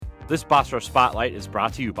This Boss Rush Spotlight is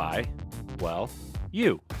brought to you by, well,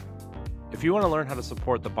 you. If you want to learn how to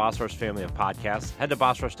support the Boss Rush family of podcasts, head to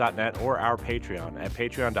bossrush.net or our Patreon at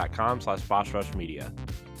patreon.com/bossrushmedia.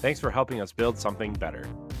 Thanks for helping us build something better.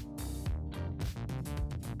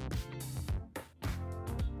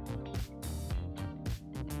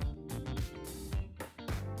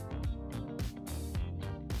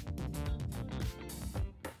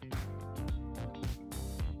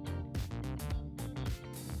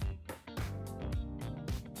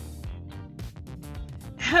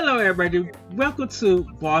 Hello everybody, welcome to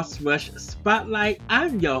Boss Rush Spotlight.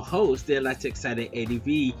 I'm your host, the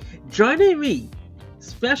Blaze187Ace. Joining me,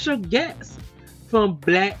 special guest from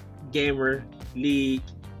Black Gamer League.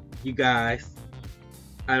 You guys,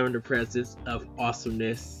 I am in the presence of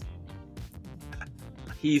awesomeness.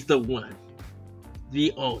 He's the one,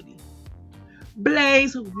 the only,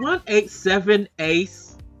 Blaze187Ace.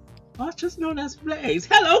 Just known as Blaze.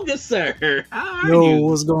 Hello, good sir. How are you? Yo,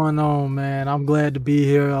 what's going on, man? I'm glad to be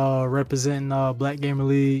here representing Black Gamer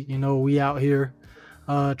League. You know, we out here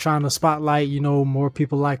trying to spotlight, more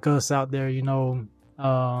people like us out there, glad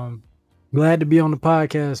to be on the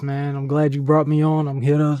podcast, man. I'm glad you brought me on. I'm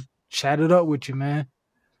here to chat it up with you, man.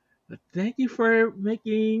 Thank you for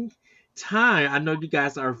making time. I know you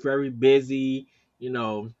guys are very busy.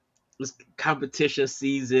 It's competition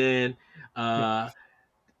season.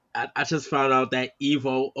 I just found out that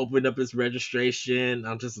Evo opened up its registration.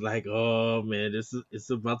 I'm just like, oh man, it's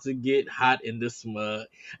about to get hot in this mug.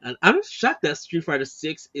 And I'm shocked that Street Fighter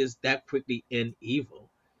 6 is that quickly in Evo.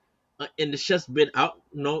 And it's just been out,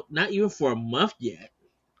 not even for a month yet.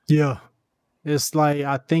 Yeah. It's like,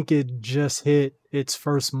 I think it just hit its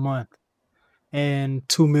first month. And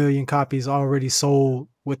 2 million copies already sold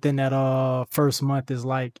within that first month is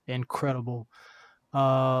like incredible.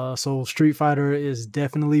 So Street Fighter is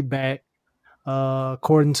definitely back.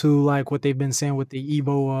 According to like what they've been saying with the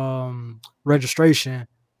Evo registration,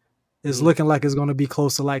 it's looking like it's going to be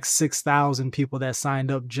close to like 6,000 people that signed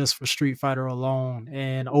up just for Street Fighter alone,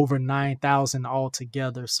 and over 9,000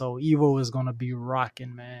 altogether. So Evo is going to be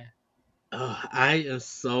rocking, man. I am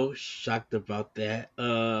so shocked about that.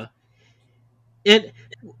 And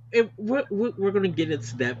we're going to get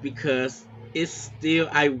into that because it's still,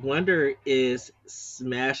 I wonder, is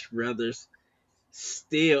Smash Brothers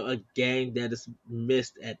still a game that is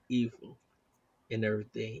missed at Evo and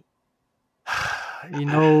everything?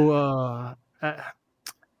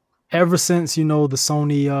 Ever since, the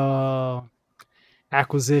Sony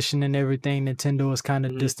acquisition and everything, Nintendo has kind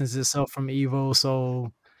of distanced itself from Evo.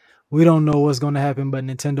 So we don't know what's going to happen, but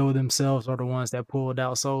Nintendo themselves are the ones that pulled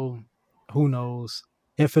out. So who knows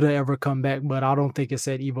if it'll ever come back, but I don't think it's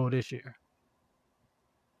at Evo this year.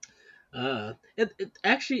 It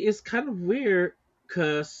actually is kind of weird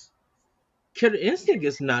because Killer Instinct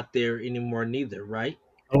is not there anymore neither, right?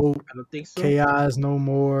 Oh, I don't think so. KI is no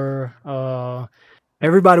more.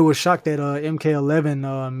 Everybody was shocked that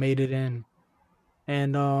MK11 made it in,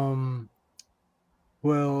 and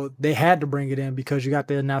well, they had to bring it in because you got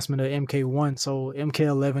the announcement of MK1, so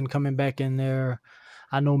MK11 coming back in there.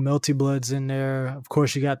 I know Melty Blood's in there. Of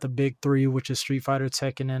course, you got the big three, which is Street Fighter,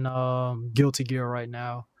 Tekken, and Guilty Gear right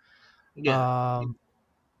now. Yeah.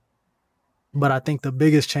 But I think the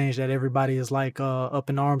biggest change that everybody is like up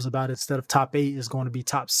in arms about, instead of top 8, is going to be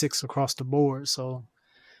top 6 across the board. So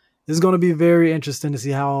it's going to be very interesting to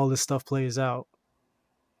see how all this stuff plays out.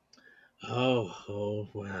 Oh,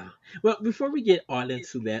 wow. Well, before we get all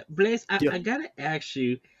into that, Blaze, I gotta ask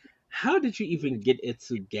you, how did you even get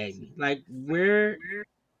into gaming? Like, where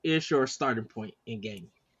is your starting point in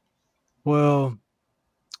gaming? Well,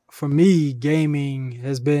 for me, gaming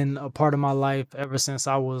has been a part of my life ever since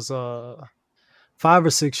I was 5 or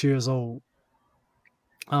 6 years old.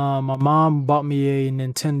 My mom bought me a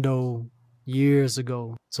Nintendo years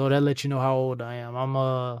ago, so that lets you know how old I am. I'm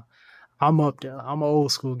up there. I'm an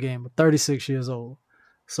old school gamer, 36 years old.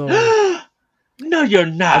 So no, you're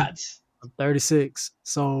not. I'm 36.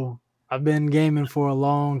 So I've been gaming for a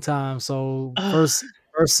long time. So first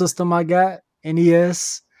system I got,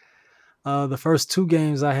 NES. The first 2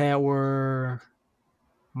 games I had were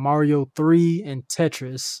Mario 3 and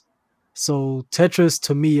Tetris. So Tetris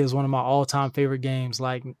to me is one of my all-time favorite games.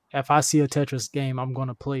 Like if I see a Tetris game, I'm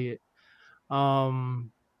gonna play it.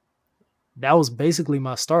 That was basically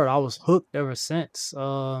my start. I was hooked ever since.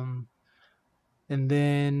 And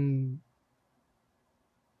then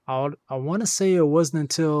I want to say it wasn't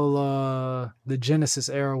until the Genesis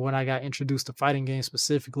era when I got introduced to fighting games,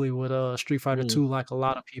 specifically with Street Fighter 2, like a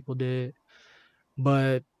lot of people did.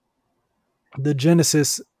 But the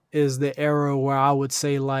Genesis is the era where I would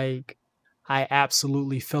say, like, I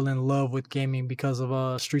absolutely fell in love with gaming because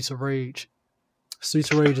of Streets of Rage.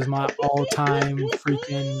 Streets of Rage is my all-time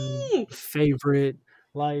freaking favorite.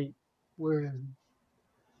 Like, where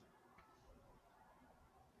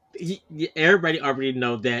Everybody already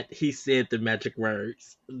know that he said the magic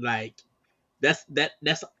words. Like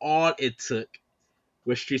that's all it took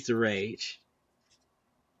with Streets of Rage.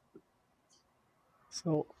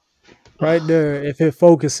 so right there, if it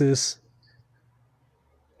focuses,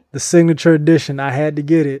 the signature edition, I had to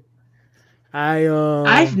get it. I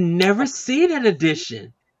I've never seen that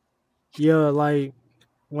edition. yeah, like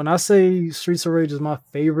when I say Streets of Rage is my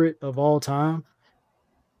favorite of all time,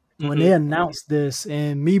 when they Hmm. announced this,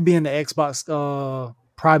 and me being the Xbox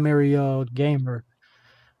primary gamer,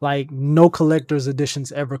 like no collector's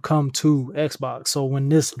editions ever come to Xbox. So when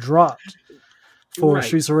this dropped for Right.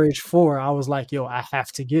 Streets of Rage 4, I was like, yo, I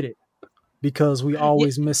have to get it because we Yeah,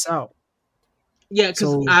 always miss out. yeah,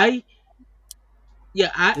 because So I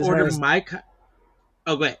this ordered has my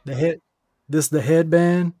oh go the head this the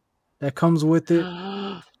headband that comes with it.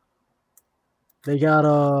 ahead. They got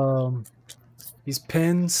these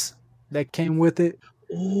pins that came with it,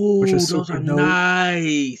 which are Oh, those super are dope.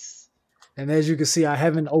 nice. And as you can see, I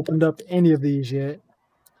haven't opened up any of these yet.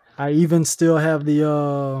 I even still have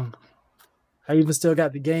I even still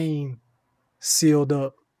got the game sealed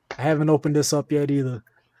up. I haven't opened this up yet either.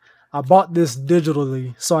 I bought this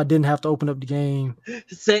digitally so I didn't have to open up the game.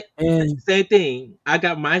 Same, And same thing. I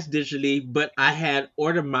got mine digitally, but I had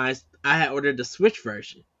ordered mine. I had ordered the Switch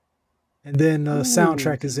version. then the Ooh,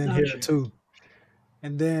 soundtrack the is in here soundtrack. too.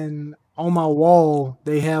 And then on my wall,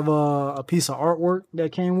 they have a piece of artwork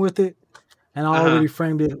that came with it. And I Uh huh. already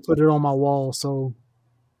framed it and put it on my wall. So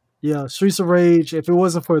yeah, Streets of Rage, if it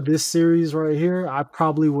wasn't for this series right here, I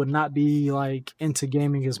probably would not be like into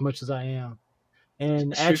gaming as much as I am.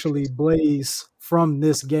 And Shoot. actually, Blaze from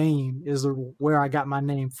this game is where I got my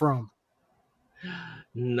name from.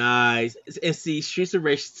 Nice. And see, Streets of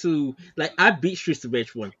Rage 2, like I beat Streets of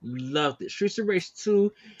Rage 1. Loved it. Streets of Rage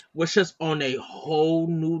 2 was just on a whole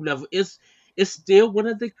new level. It's still one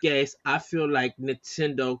of the games I feel like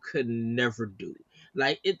Nintendo could never do.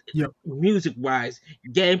 Like Yep. music wise,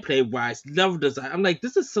 gameplay wise, level design. I'm like,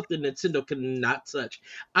 this is something Nintendo cannot touch.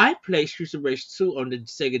 I play Streets of Rage 2 on the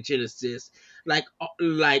Sega Genesis like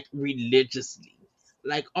religiously,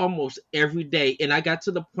 like almost every day, and I got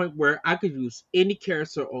to the point where I could use any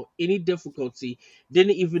character on any difficulty,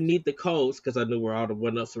 didn't even need the codes because I knew where all the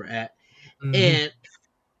one ups were at. Hmm. And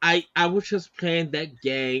I was just playing that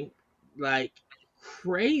game like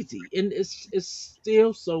crazy, and it's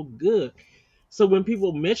still so good. So when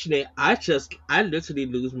people mention it, I literally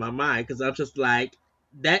lose my mind because I'm just like,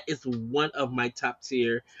 that is one of my top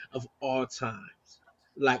tier of all times,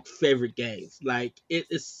 like favorite games. Like it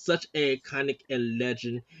is such a iconic and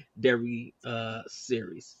legendary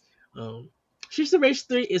series. Um, Streets of Rage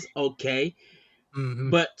 3 is okay,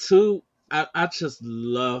 Hmm. but two, I just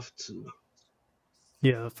love two.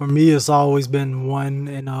 Yeah, for me, it's always been one,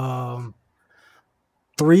 and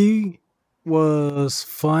three was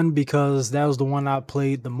fun because that was the one I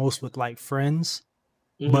played the most with like friends.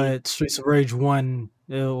 Hmm. But Streets of Rage one,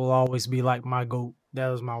 it will always be like my goat. That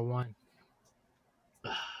was my one.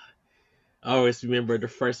 I always remember the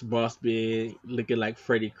first boss being looking like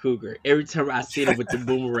Freddy Krueger. Every time I see him with the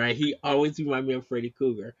boomerang, he always remind me of Freddy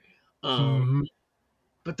Krueger. Um, Hmm.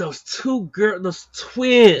 but those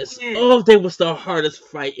twins, oh, they was the hardest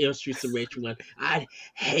fight in Streets of Rage 1. I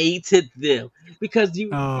hated them because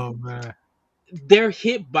Oh man. their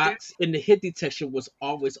hitbox and the hit detection was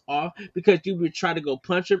always off because you would try to go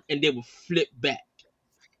punch them and they would flip back.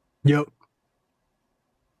 Yep.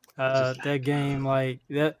 Just That like, game, like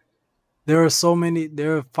that. There are so many.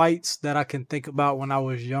 There are fights that I can think about when I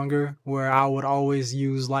was younger, where I would always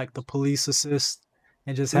use like the police assist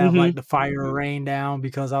and just have mm-hmm. like the fire rain down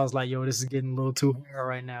because I was like, "Yo, this is getting a little too hard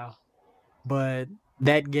right now." But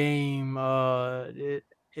that game,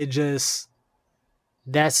 it just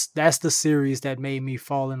that's the series that made me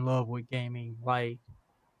fall in love with gaming. Like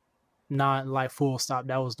not like full stop.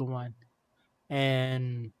 That was the one,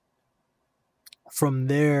 and from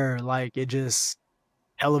there, like it just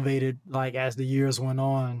elevated like as the years went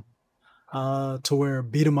on to where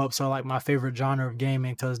beat 'em ups are like my favorite genre of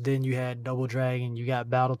gaming because then you had Double Dragon, you got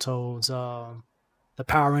Battletoads, the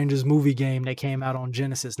Power Rangers movie game that came out on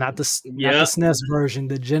Genesis, not the Yep. SNES version,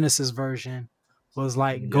 the Genesis version was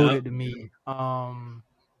like Yep. goaded to me.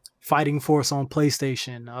 Fighting Force on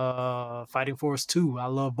PlayStation, Fighting Force 2, I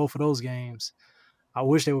love both of those games. I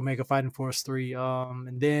wish they would make a Fighting Force 3.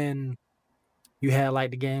 And then you had like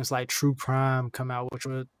the games like True Crime come out, which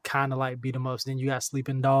were kind of like beat 'em ups. Then you got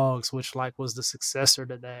Sleeping Dogs, which like was the successor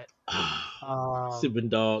to that. Sleeping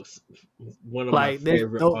Dogs, one of my Like they,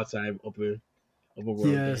 favorite all time open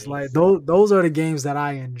world yes, like games. those are the games that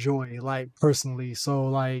I enjoy, like personally. So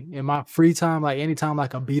like in my free time, like anytime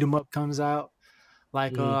like a beat 'em up comes out,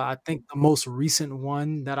 like Mm-hmm. I think the most recent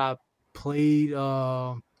one that I played,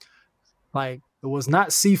 like it was not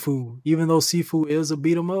Sifu, even though Sifu is a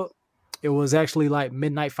beat 'em up. It was actually like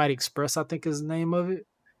Midnight Fight Express, I think is the name of it,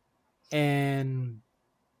 and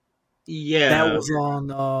that Yeah, was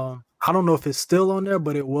on. I don't know if it's still on there,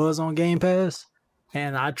 but it was on Game Pass,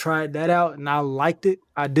 and I tried that out and I liked it.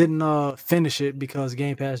 I didn't finish it because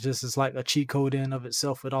Game Pass just is like a cheat code in of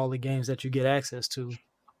itself with all the games that you get access to,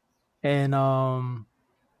 and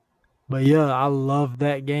but yeah, I love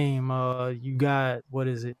that game. You got what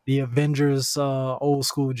is it? The Avengers old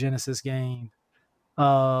school Genesis game.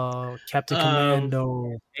 Captain um,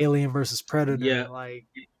 Commando, Alien versus Predator, yeah. like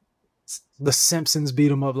the Simpsons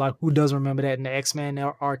beat 'em up. Like who doesn't remember that in the X-Men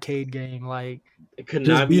arcade game? Like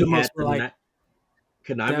just beat Konami 'em ups had were like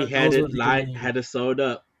Konami that. had Those were it the good live, games. had it sold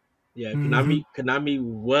up. Yeah, Hmm. Konami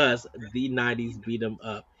was the '90s beat 'em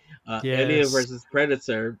up. Alien Yes, versus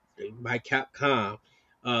Predator by Capcom.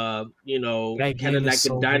 that kind of game is like a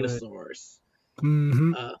so good. dinosaurs.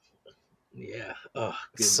 Hmm. Uh, yeah. Oh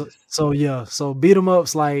So, goodness. so yeah, so beat 'em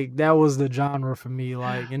ups like that was the genre for me.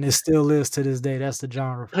 Like, and it still is to this day. That's the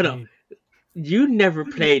genre for Hold on. me. You never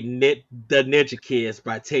played the Ninja Kids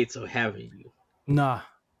by Taito, haven't you? Nah,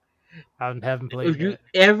 I haven't played If you that.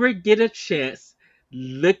 ever get a chance,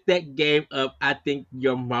 look that game up. I think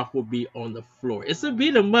your mouth will be on the floor. It's a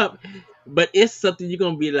beat 'em up, but it's something you're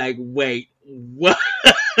gonna be like, wait, what?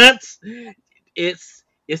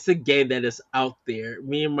 It's a game that is out there.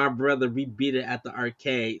 Me and my brother, we beat it at the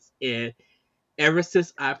arcades, and ever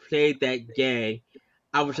since I played that game,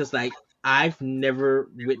 I was just like, I've never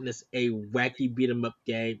witnessed a wacky beat 'em up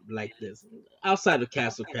game like this. Outside of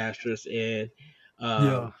Castle Crashers and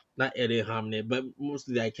Yeah, not Eddie Hominin, but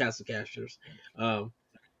mostly like Castle Crashers. Um,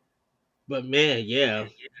 but man, yeah.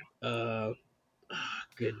 Uh,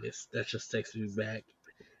 Goodness, that just takes me back.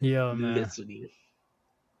 yeah, man. Literally.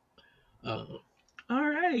 Uh, all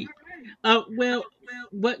right. Well,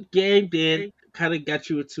 what game then kind of got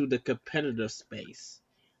you into the competitive space?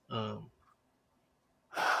 Um,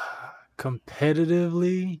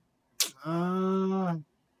 Competitively, uh,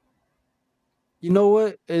 you know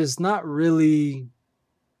what? It's not really.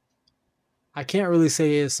 I can't really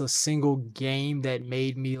say it's a single game that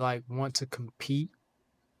made me like want to compete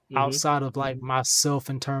mm-hmm, outside of like myself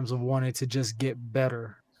in terms of wanting to just get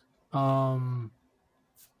better. Um,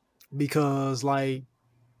 because like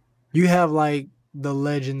you have like the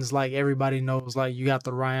legends, like everybody knows, like you got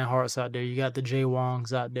the Ryan Harts out there, you got the Jay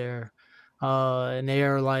Wongs out there, and they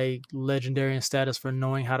are like legendary in status for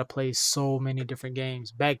knowing how to play so many different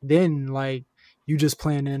games. Back then, like you just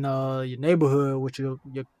playing in your neighborhood with your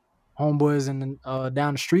homeboys and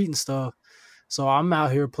down the street and stuff. So I'm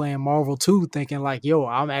out here playing Marvel 2 thinking like, yo,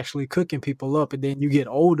 I'm actually cooking people up. And then you get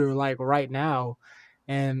older, like right now.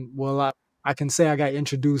 And well, I can say I got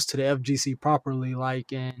introduced to the FGC properly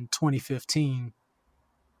like in 2015.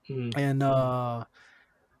 mm-hmm. And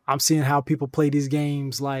I'm seeing how people play these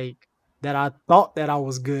games like that I thought that I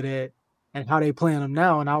was good at and how they playing them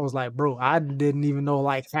now. And I was like, bro, I didn't even know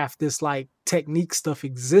like half this like technique stuff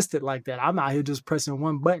existed like that. I'm out here just pressing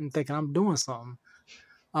one button thinking I'm doing something.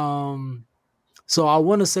 Um so I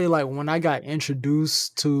want to say like when I got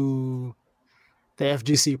introduced to the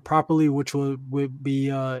FGC properly, which would be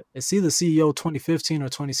it's either CEO 2015 or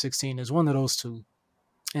 2016. It's one of those two.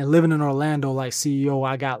 And living in Orlando like CEO,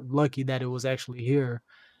 I got lucky that it was actually here.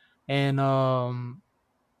 And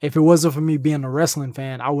if it wasn't for me being a wrestling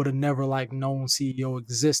fan, I would have never like known CEO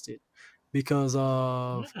existed because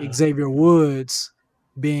of Yeah. Xavier Woods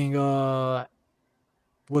being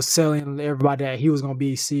was telling everybody that he was gonna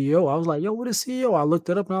be CEO. I was like, yo, what is CEO? I looked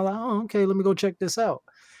it up and I was like, oh, okay, let me go check this out.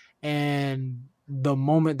 And the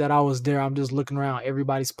moment that I was there, I'm just looking around.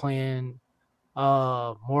 Everybody's playing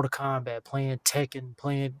Mortal Kombat, playing Tekken,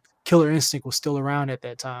 playing Killer Instinct was still around at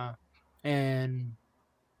that time. And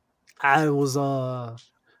I was I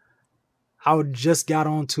just got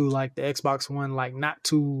onto like the Xbox One like not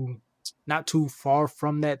too far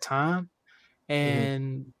from that time. Mm-hmm.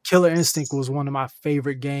 And Killer Instinct was one of my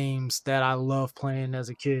favorite games that I loved playing as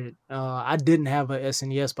a kid. I didn't have a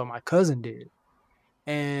SNES, but my cousin did.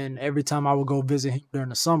 And every time I would go visit him during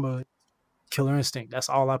the summer, Killer Instinct, that's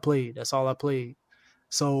all I played. That's all I played.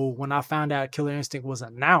 So when I found out Killer Instinct was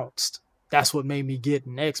announced, that's what made me get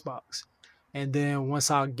an Xbox. And then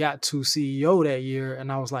once I got to CEO that year,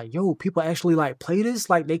 and I was like, yo, people actually like play this,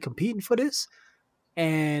 like they competing for this.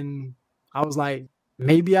 And I was like,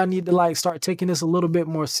 maybe I need to like start taking this a little bit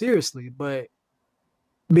more seriously. But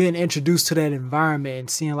being introduced to that environment and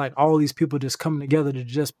seeing like all these people just coming together to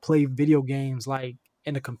just play video games like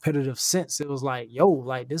in a competitive sense, it was like, yo,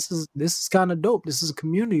 like this is kind of dope. This is a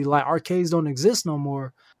community. Like arcades don't exist no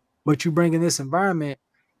more, but you bring in this environment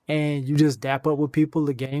and you just dap up with people.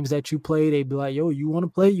 The games that you play, they be like, yo, you want to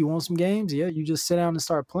play? You want some games? Yeah, you just sit down and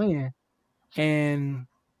start playing. And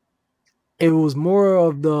it was more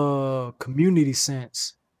of the community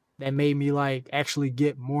sense that made me like actually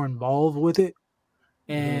get more involved with it.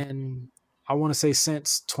 Hmm. And I want to say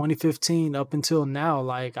since 2015 up until now,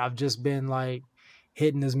 like I've just been like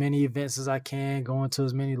hitting as many events as I can, going to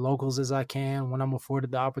as many locals as I can when I'm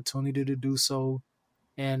afforded the opportunity to do so.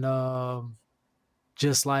 And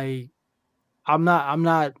just like I'm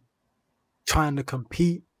not trying to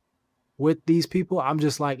compete with these people. I'm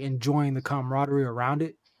just like enjoying the camaraderie around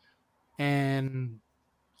it and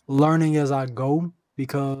learning as I go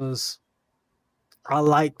because I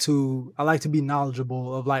like to be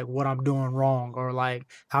knowledgeable of like what I'm doing wrong or like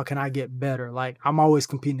how can I get better. Like I'm always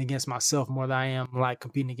competing against myself more than I am like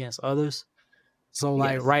competing against others. So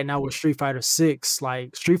like Yes. right now with Street Fighter 6,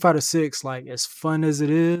 like as fun as it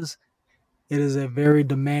is a very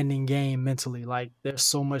demanding game mentally. Like there's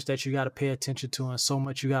so much that you got to pay attention to and so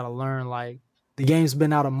much you got to learn. Like the game's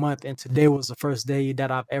been out a month and today was the first day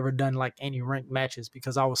that I've ever done like any ranked matches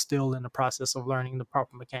because I was still in the process of learning the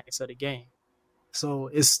proper mechanics of the game. So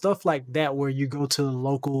it's stuff like that where you go to the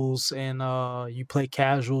locals and you play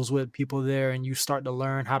casuals with people there and you start to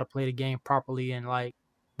learn how to play the game properly and like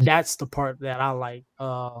that's the part that I like.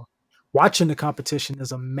 Watching the competition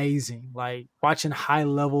is amazing. Like watching high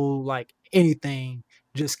level like anything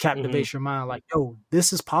just Hmm. captivates your mind like, yo,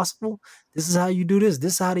 this is possible. This is how you do this.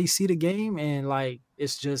 This is how they see the game and like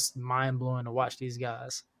it's just mind blowing to watch these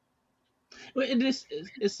guys. Well,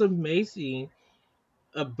 it's amazing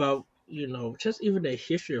about just even the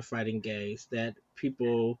history of fighting games that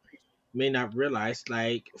people may not realize.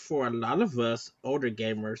 Like for a lot of us older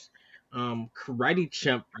gamers, Karate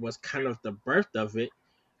Champ was kind of the birth of it,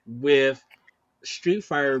 with Street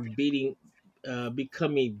Fighter becoming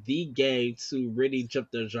the game to really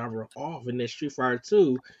jump the genre off, and then Street Fighter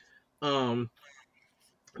 2 um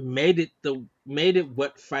made it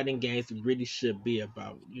what fighting games really should be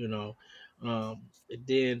about. And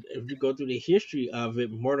then if you go through the history of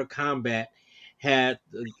it, Mortal Kombat had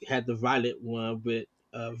the violent one with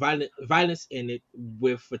violence in it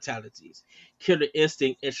with fatalities. Killer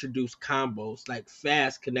Instinct introduced combos like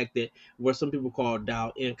fast connected, what some people call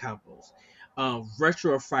dial in combos.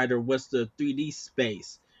 Retro Fighter was the 3D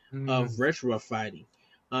space of Mm, retro fighting.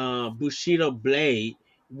 Bushido Blade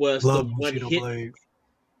was the love one Bushido hit. Blade.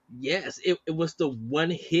 Yes, it was the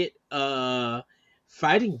one hit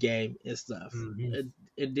fighting game and stuff. Hmm.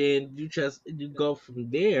 And then you go from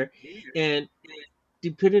there, and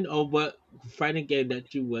depending on what fighting game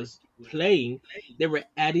that you was playing, they were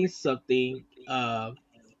adding something to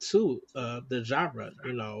the genre,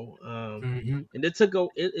 Hmm. and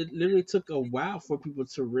it literally took a while for people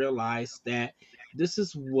to realize that this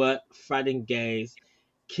is what fighting games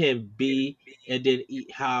can be, and then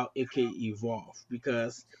how it can evolve.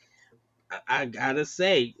 Because I gotta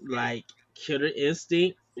say, like, Killer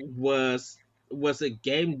Instinct was a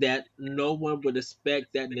game that no one would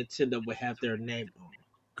expect that Nintendo would have their name on.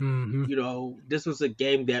 Hmm. This was a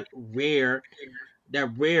game that Rare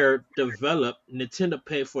developed. Nintendo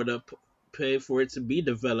paid for it to be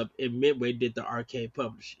developed, and Midway did the arcade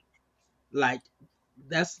publishing. Like,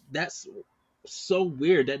 that's so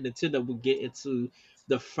weird that Nintendo would get into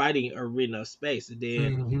the fighting arena space, and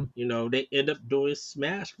then Hmm. they end up doing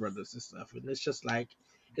Smash Brothers and stuff, and it's just like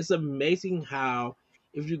it's amazing how,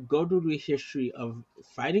 if you go through the history of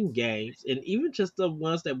fighting games, and even just the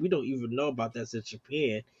ones that we don't even know about that's in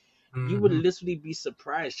Japan, you would Hmm. literally be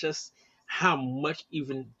surprised just how much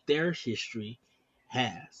even their history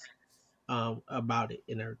has about it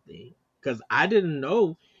and everything. Because I didn't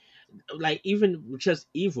know, like, even just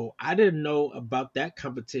Evil, I didn't know about that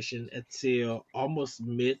competition until almost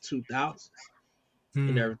mid 2000s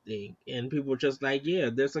and Hmm. everything. And people were just like, yeah,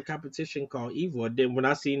 there's a competition called Evil. And then when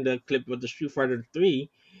I seen the clip of the Street Fighter 3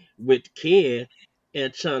 with Ken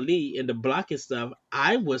and Chun Li and the blocking stuff,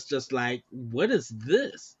 I was just like, what is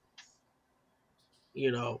this?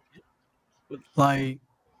 You know? Like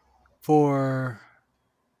for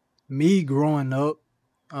me growing up,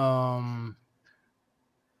 um,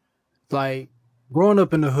 like growing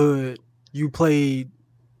up in the hood, you played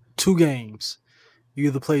two games. You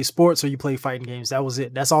either played sports or you played fighting games. That was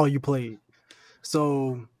it. That's all you played.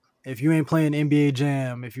 So if you ain't playing NBA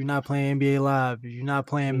Jam, if you're not playing NBA Live, if you're not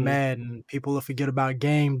playing Hmm. Madden, people will forget about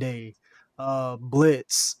Game Day,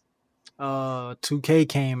 Blitz, 2K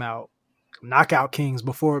came out, Knockout Kings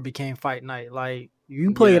before it became Fight Night. Like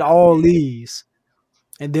you played Yeah, all these,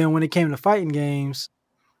 and then when it came to fighting games,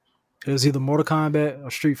 it was either Mortal Kombat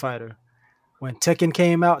or Street Fighter. When Tekken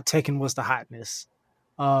came out, Tekken was the hotness.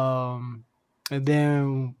 Um, and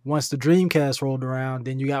then once the Dreamcast rolled around,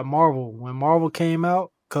 then you got Marvel. When Marvel came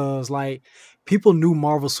out, cause like people knew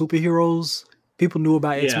Marvel superheroes, people knew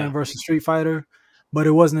about X yeah. Men versus Street Fighter, but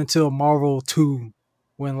it wasn't until Marvel 2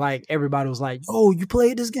 when like everybody was like, "Yo, you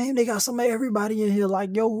played this game? They got some of everybody in here."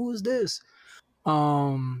 Like, "Yo, who is this?"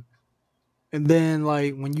 Um, and then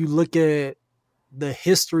like when you look at the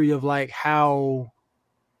history of like how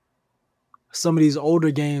some of these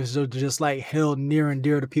older games are just like held near and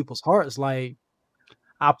dear to people's hearts. Like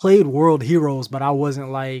I played World Heroes, but I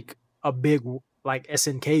wasn't like a big like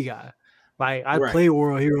SNK guy. Like I Right. played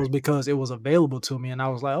World Heroes because it was available to me, and I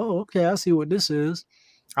was like, oh, okay, I see what this is.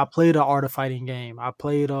 I played an art of fighting game. I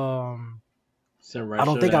played Samurai I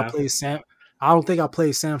don't think I Showdown. played Sam. I don't think I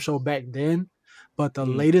played Sam Show back then, but the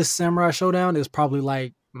Hmm. latest Samurai Showdown is probably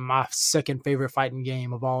like my second favorite fighting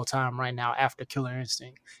game of all time right now after Killer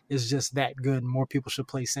Instinct. It's just that good. More people should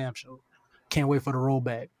play Sam Show. Can't wait for the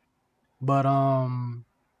rollback. But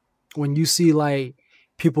when you see like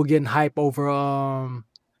people getting hype over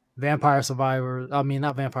Vampire Survivor, I mean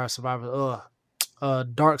not Vampire Survivor,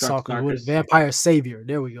 Dark Darkstalkers with Stalkers. Vampire Savior.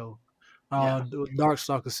 There we go. Yeah. The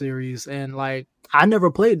Darkstalker series, and like I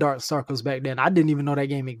never played Darkstalkers back then. I didn't even know that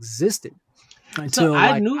game existed So until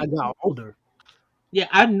I like I knew, got older. yeah,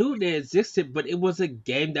 I knew they existed, but it was a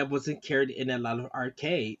game that wasn't carried in a lot of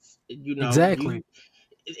arcades. Exactly.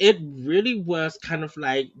 It really was kind of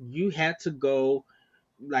like you had to go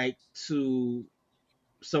like to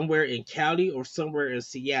somewhere in Cali or somewhere in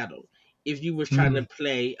Seattle if you was trying to Mm,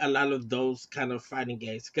 play a lot of those kind of fighting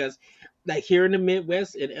games. Because like here in the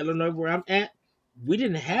Midwest in Illinois where I'm at, we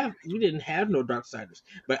didn't have no Darksiders.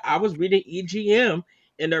 But I was reading EGM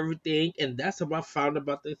and everything, and that's how I found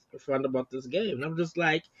about this game. And I'm just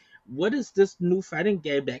like, what is this new fighting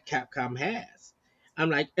game that Capcom has? I'm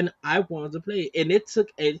like, and I wanted to play it. And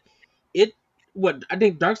it what I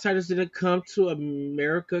think Darksiders didn't come to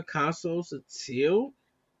America consoles until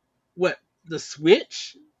what, the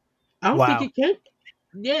Switch? I don't think wow. it can.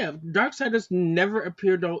 Yeah, Darksiders never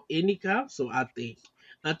appeared on any console. I think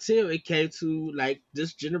until it came to like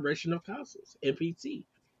this generation of consoles and PC.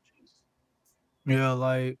 Yeah,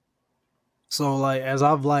 like so like as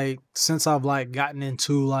I've like since I've like gotten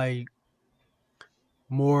into like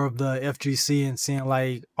more of the FGC and seeing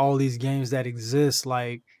like all these games that exist,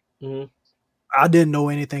 like Hmm. I didn't know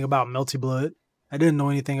anything about Melty Blood. I didn't know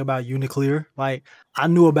anything about Uniclear. Like I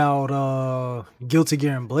knew about Guilty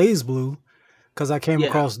Gear and Blaze Blue because I came Yeah.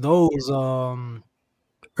 across those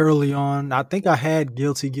early on. I think I had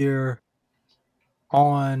Guilty Gear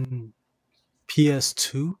on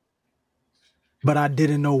PS2, but I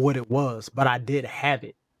didn't know what it was. But I did have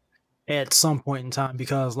it at some point in time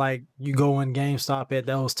because like you go in GameStop at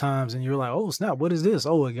those times and you're like, oh snap, what is this?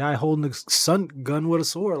 Oh, a guy holding a sun gun with a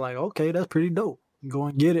sword. Like, okay, that's pretty dope. Go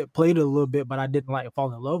and get it, played it a little bit, but I didn't like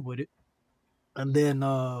fall in love with it. And then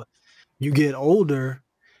you get older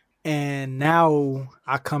and now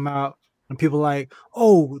I come out and people like,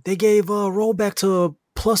 oh, they gave a rollback to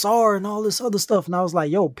plus R and all this other stuff. And I was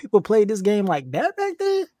like, yo, people played this game like that back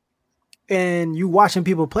then? And you watching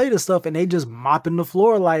people play this stuff and they just mopping the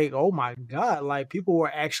floor like, oh my god, like people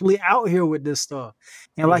were actually out here with this stuff.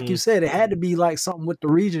 And like you Hmm. said, it had to be like something with the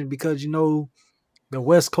region because the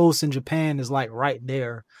West Coast in Japan is like right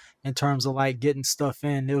there in terms of like getting stuff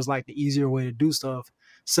in. It was like the easier way to do stuff,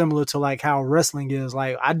 similar to like how wrestling is.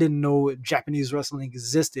 Like I didn't know Japanese wrestling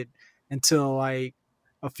existed until like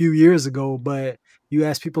a few years ago, but you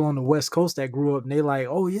ask people on the West Coast that grew up and they like,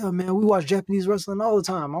 oh yeah, man, we watch Japanese wrestling all the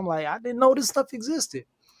time. I'm like, I didn't know this stuff existed.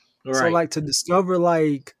 So Right. like to discover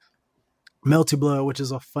like Melty Blood, which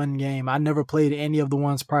is a fun game. I never played any of the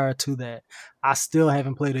ones prior to that. I still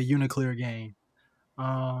haven't played a Uniclear game.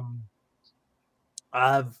 Um,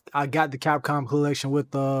 I got the Capcom collection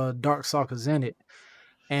with the Dark Darkstalkers in it,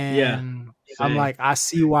 Yeah. and I'm Same. like, I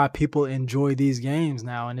see why people enjoy these games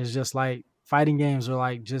now, and it's just like fighting games are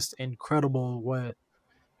like just incredible. What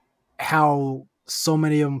how so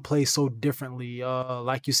many of them play so differently.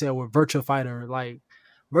 Like you said with Virtua Fighter, like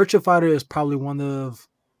Virtua Fighter is probably one of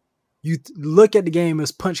look at the game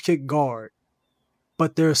as punch kick guard,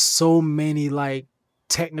 but there's so many like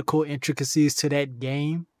technical intricacies to that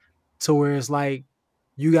game to where it's like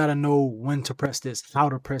you got to know when to press this, how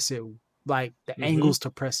to press it, like the Mm-hmm. angles to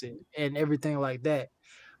press it and everything like that.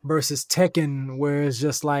 Versus Tekken, where it's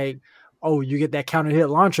just like, oh, you get that counter hit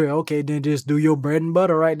launcher. Okay, then just do your bread and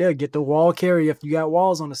butter right there. Get the wall carry if you got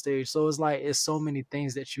walls on the stage. So it's like it's so many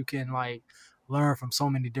things that you can like learn from so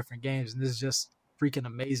many different games, and this is just freaking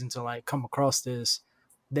amazing to like come across this.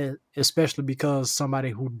 That especially because somebody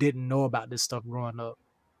who didn't know about this stuff growing up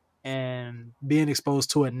and being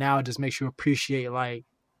exposed to it now just makes you appreciate like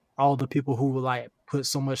all the people who like put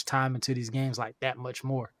so much time into these games like that much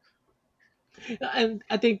more. And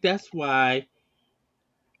I think that's why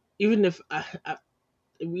even if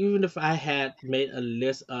even if I had made a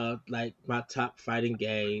list of like my top fighting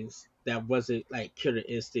games that wasn't like Killer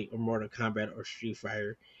Instinct or Mortal Kombat or Street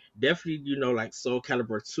Fighter, definitely like Soul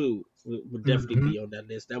Calibur 2 would definitely Hmm. be on that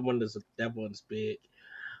list. That one's big.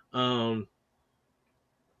 Um,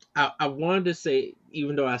 I wanted to say,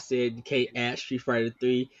 even though I said you can't add Street Fighter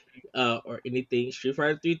 3 or anything, Street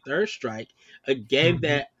Fighter 3 Third Strike, a game Hmm.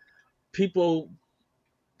 that people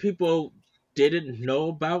people didn't know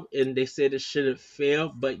about and they said it shouldn't fail,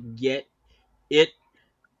 but yet it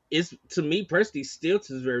is, to me personally, still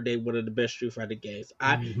to this very day one of the best Street Fighter games.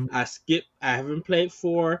 Hmm. I haven't played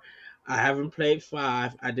 4, I haven't played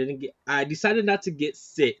 5. I decided not to get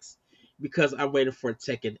 6 because I waited for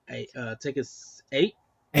Tekken 8.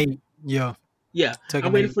 8, yeah, Yeah, I'm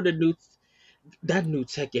Tekken waiting 8. for that new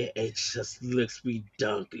Tekken 8 just looks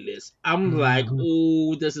redonkulous. I'm like, Mhm.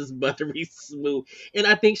 ooh, this is buttery smooth. And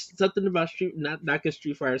I think something about not knocking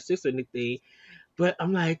Street Fighter 6 or anything, but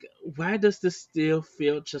I'm like, why does this still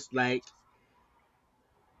feel just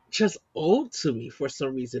old to me for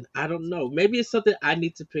some reason? I don't know. Maybe it's something I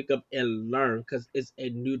need to pick up and learn because it's a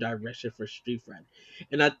new direction for Street Fighter.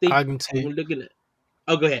 And I think I can tell when looking at,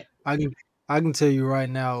 oh, go ahead. I can I can tell you right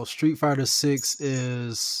now, Street Fighter 6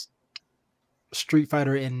 is Street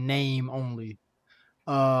Fighter in name only.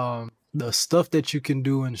 The stuff that you can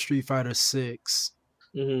do in Street Fighter 6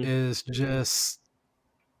 Hmm. is just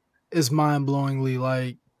is mind-blowingly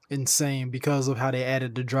like insane because of how they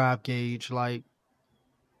added the drive gauge. Like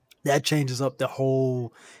that changes up the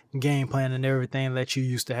whole game plan and everything that you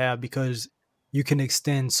used to have because you can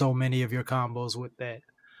extend so many of your combos with that.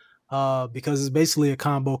 Because it's basically a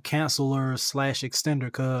combo canceller slash extender.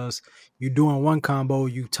 Because you're doing one combo,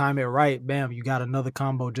 you time it right, bam, you got another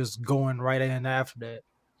combo just going right in after that.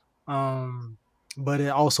 But it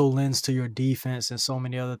also lends to your defense and so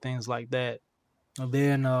many other things like that. And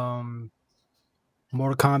then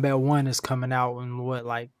Mortal Kombat 1 is coming out in what,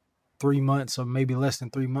 like 3 months or maybe less than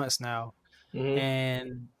 3 months now. Hmm.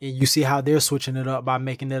 And you see how they're switching it up by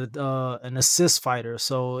making it an assist fighter.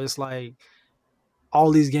 So it's like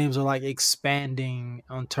all these games are like expanding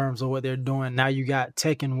on terms of what they're doing. Now you got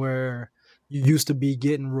Tekken where you used to be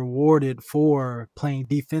getting rewarded for playing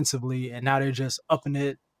defensively, and now they're just upping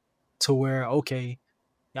it to where okay,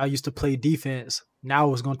 y'all used to play defense.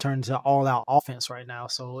 Now it's gonna turn into all out offense right now.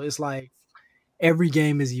 So it's like every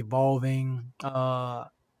game is evolving.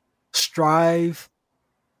 Strive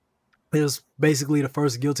is basically the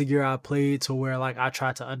first Guilty Gear I played to where like I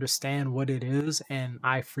tried to understand what it is, and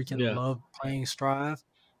I freaking Yeah. love playing Strive.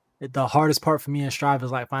 The hardest part for me in Strive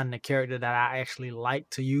is like finding a character that I actually like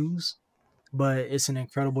to use, but it's an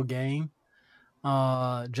incredible game.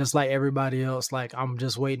 Just like everybody else, like I'm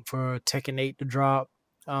just waiting for Tekken 8 to drop.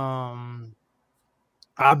 Um,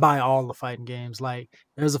 I buy all the fighting games. Like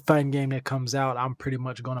there's a fighting game that comes out, I'm pretty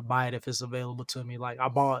much gonna buy it if it's available to me. Like I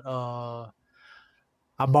bought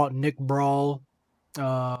Nick Brawl,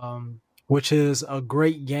 which is a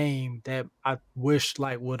great game that I wish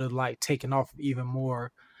like would have like taken off even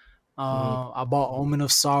more. Hmm. I bought Omen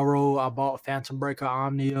of Sorrow. I bought Phantom Breaker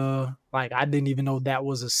Omnia. Like I didn't even know that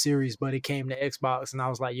was a series, but it came to Xbox, and I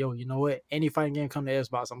was like, "Yo, you know what? Any fighting game come to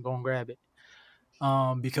Xbox, I'm gonna grab it."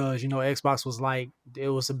 Because Xbox was like it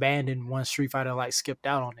was abandoned once Street Fighter like skipped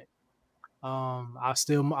out on it. I'm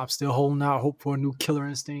still holding out hope for a new Killer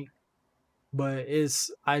Instinct, but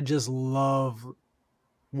I just love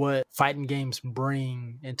what fighting games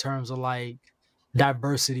bring in terms of like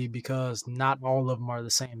diversity because not all of them are the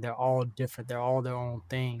same. They're all different. They're all their own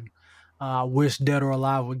thing. I wish Dead or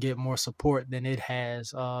Alive would get more support than it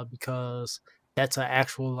has because that's an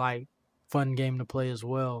actual like fun game to play as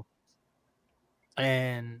well.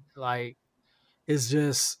 And like it's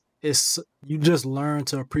you just learn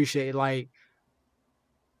to appreciate like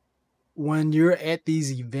when you're at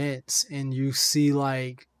these events and you see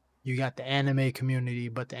like you got the anime community,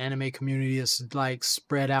 but the anime community is like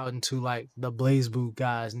spread out into like the Blaze Boot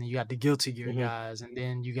guys, and then you got the Guilty Gear Hmm. guys, and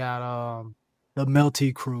then you got the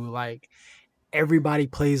Melty crew. Like everybody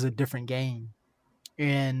plays a different game,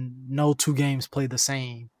 and no two games play the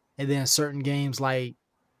same. And then certain games like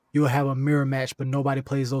you'll have a mirror match, but nobody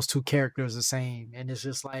plays those two characters the same. And it's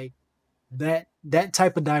just like that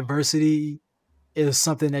type of diversity is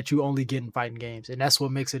something that you only get in fighting games, and that's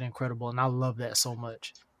what makes it incredible. And I love that so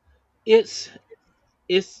much. It's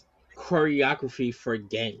it's choreography for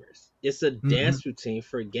gamers. It's a Hmm. dance routine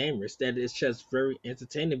for gamers that is just very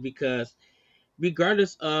entertaining because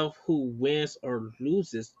regardless of who wins or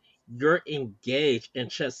loses, you're engaged in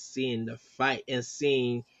just seeing the fight and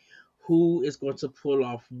seeing who is going to pull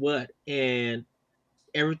off what and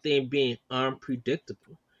everything being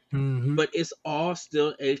unpredictable. Hmm. But it's all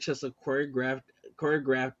still just a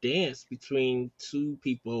choreographed dance between two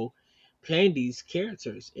people playing these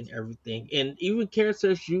characters and everything. And even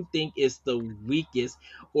characters you think is the weakest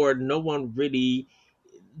or no one really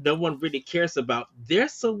cares about.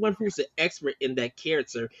 There's someone who's an expert in that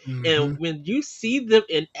character. And Hmm. when you see them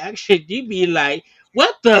in action, you be like,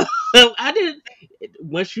 what the I didn't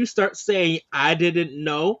once you start saying I didn't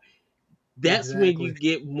know, that's when you Exactly.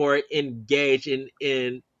 get more engaged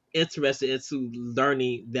and interested into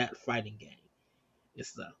learning that fighting game and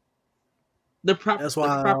stuff. The proper That's the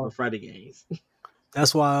why. proper fighting games.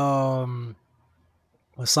 That's why.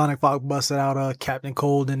 When Sonic Fox busted out Captain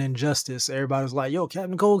Cold and Injustice, everybody was like, "Yo,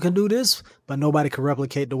 Captain Cold can do this," but nobody could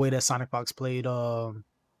replicate the way that Sonic Fox played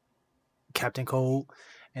Captain Cold.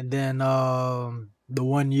 And then the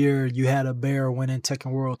one year you had a Bear winning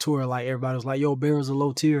Tekken World Tour, like everybody was like, "Yo, Bear is a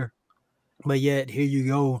low tier," but yet here you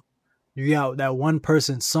go, you got that one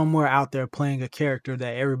person somewhere out there playing a character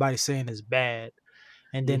that everybody's saying is bad,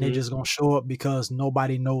 and then they're Hmm. just gonna show up because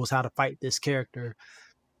nobody knows how to fight this character.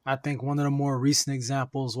 I think one of the more recent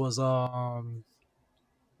examples was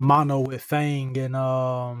Mono with Fang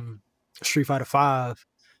and Street Fighter Five,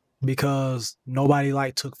 because nobody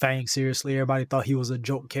like took Fang seriously. Everybody thought he was a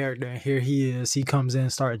joke character, and here he is. He comes in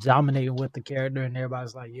and starts dominating with the character, and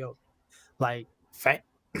everybody's like, "Yo, like Fang,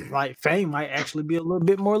 like Fang might actually be a little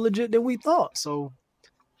bit more legit than we thought." So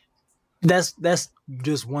that's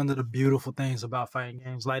just one of the beautiful things about fighting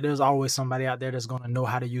games. Like, there's always somebody out there that's gonna know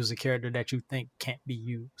how to use a character that you think can't be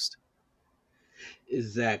used.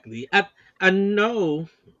 Exactly. I know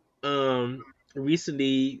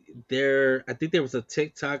recently I think there was a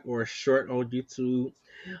TikTok or a short on YouTube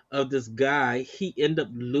of this guy. He ended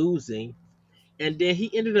up losing and then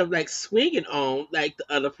he ended up like swinging on like the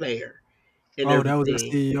other player and Oh, that was a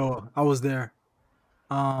everything. CEO. I was there.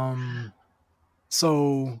 Um,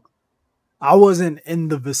 so I wasn't in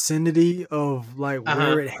the vicinity of like Uh-huh.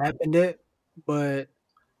 where it happened at, but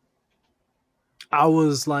I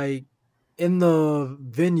was like in the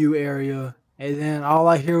venue area, and then all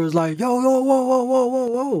I hear was like, "Yo, yo, whoa, whoa, whoa, whoa,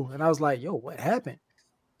 whoa," and I was like, "Yo, what happened?"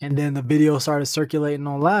 And then the video started circulating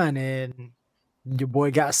online, and your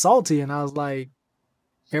boy got salty, and I was like,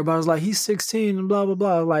 everybody was like, "He's 16 and blah blah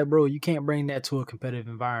blah." I was like, bro, you can't bring that to a competitive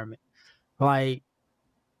environment. Like,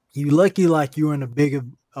 you lucky like you're in a big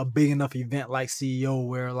enough event like CEO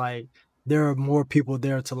where like there are more people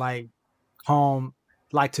there to like calm,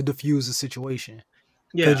 like to diffuse the situation.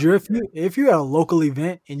 Because Yeah. if you're at a local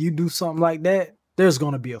event and you do something like that, there's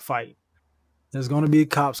gonna be a fight. There's gonna be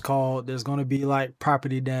cops called. There's gonna be like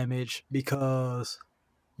property damage because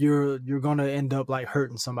you're gonna end up like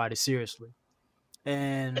hurting somebody seriously.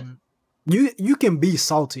 And you can be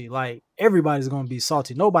salty. Like, everybody's gonna be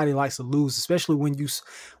salty. Nobody likes to lose, especially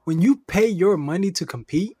when you pay your money to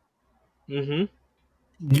compete. Mm-hmm.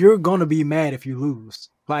 You're gonna be mad if you lose.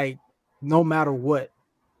 Like, no matter what.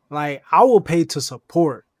 Like, I will pay to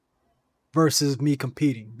support versus me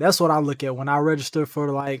competing. That's what I look at when I register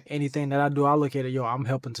for like anything that I do. I look at it, yo, I'm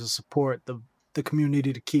helping to support the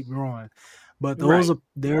community to keep growing. But Right.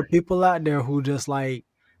 there are people out there who just like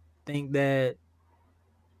think that,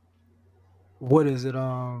 what is it?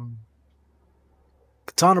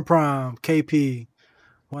 Katana Prime, KP,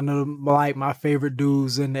 one of like my favorite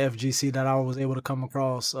dudes in the FGC that I was able to come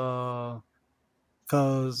across.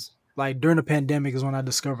 Cause like during the pandemic is when I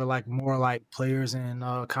discovered like more like players and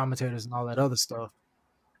commentators and all that other stuff.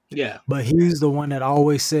 Yeah. But he's the one that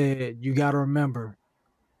always said, you got to remember,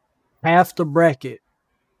 half the bracket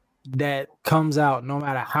that comes out, no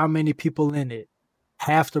matter how many people in it,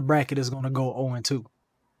 half the bracket is going to go 0-2.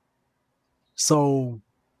 So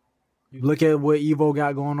you look at what Evo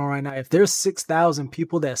got going on right now. If there's 6,000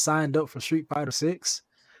 people that signed up for Street Fighter 6,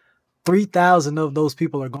 3,000 of those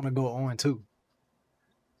people are going to go 0-2.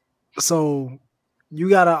 So you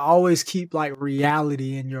got to always keep like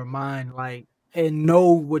reality in your mind, like, and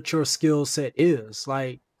know what your skill set is.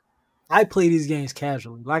 Like, I play these games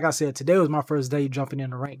casually. Like I said, today was my first day jumping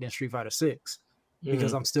in the ranked in Street Fighter 6 because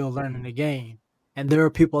Mm-hmm. I'm still learning the game. And there are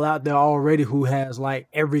people out there already who has like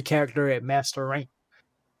every character at master rank.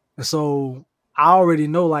 And so I already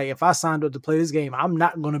know, like, if I signed up to play this game, I'm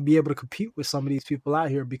not going to be able to compete with some of these people out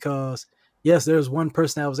here because, yes, there's one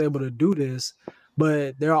person that was able to do this,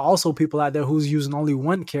 but there are also people out there who's using only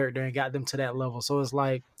one character and got them to that level. So it's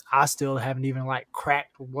like, I still haven't even, like,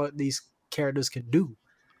 cracked what these characters can do.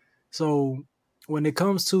 So when it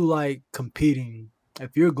comes to, like, competing,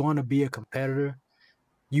 if you're going to be a competitor,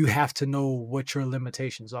 you have to know what your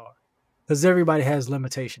limitations are because everybody has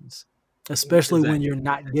limitations, especially when you're Exactly.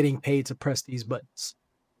 not getting paid to press these buttons.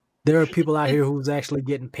 There are people out And here who's actually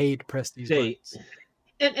getting paid to press these hey, buttons.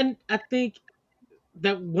 and I think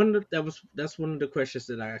that's one of the questions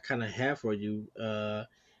that I kind of have for you.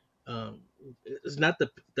 Um, it's not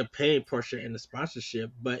the paying portion and the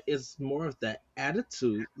sponsorship, but it's more of the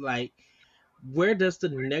attitude. Like, where does the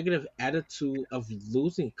negative attitude of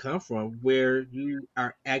losing come from? Where you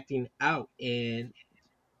are acting out and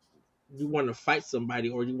you want to fight somebody,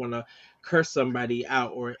 or you want to curse somebody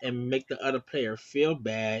out, or and make the other player feel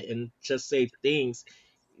bad and just say things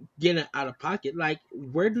getting out of pocket. Like,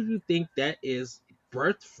 where do you think that is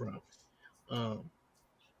birthed from? Um,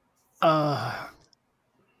 Uh,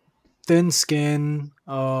 Thin skin,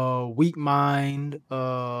 weak mind,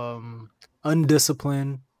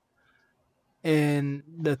 undisciplined. And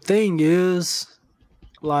the thing is,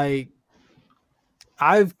 like,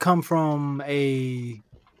 I've come from a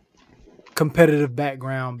competitive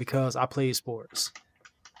background because I played sports.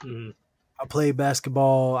 mhm, I played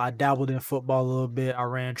basketball, I dabbled in football a little bit, I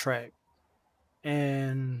ran track.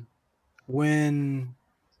 And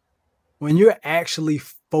when you're actually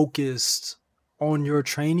focused on your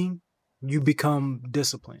training, you become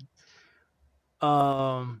disciplined.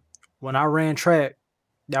 Um, when I ran track,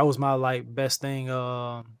 that was my like best thing.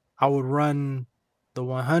 I would run the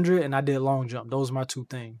 100 and I did long jump. Those are my two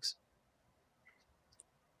things.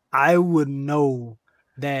 I would know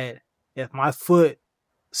that if my foot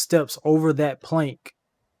steps over that plank,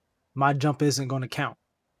 my jump isn't going to count.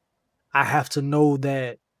 I have to know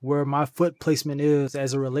that where my foot placement is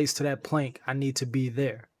as it relates to that plank, I need to be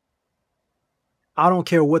there. I don't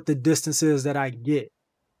care what the distance is that I get.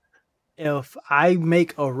 If I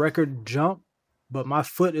make a record jump, but my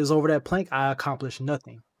foot is over that plank, I accomplish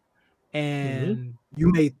nothing. mhm, And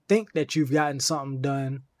you may think that you've gotten something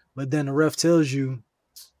done, but then the ref tells you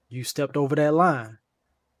you stepped over that line.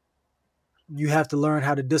 You have to learn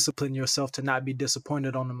how to discipline yourself to not be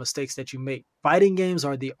disappointed on the mistakes that you make. Fighting games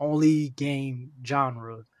are the only game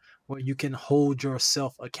genre where you can hold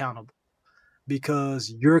yourself accountable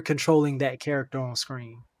because you're controlling that character on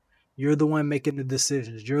screen. You're the one making the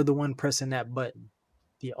decisions. You're the one pressing that button.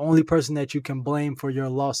 The only person that you can blame for your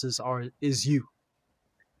losses is you.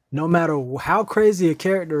 No matter how crazy a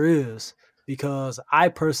character is, because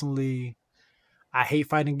I hate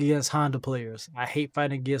fighting against Honda players. I hate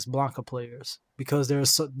fighting against Blanca players because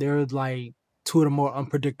they're like two of the more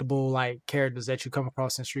unpredictable like characters that you come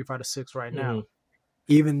across in Street Fighter 6 right now. mhm,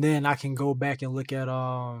 Even then I can go back and look at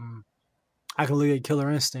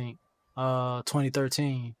Killer Instinct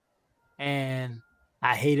 2013, and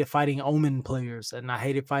I hated fighting Omen players and I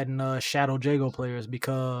hated fighting Shadow Jago players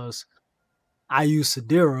because I used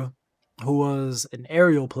Sadira, who was an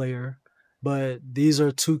aerial player, but these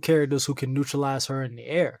are two characters who can neutralize her in the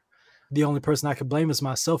air. The only person I could blame is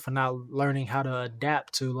myself for not learning how to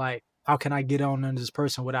adapt to like how can I get on this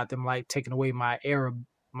person without them like taking away my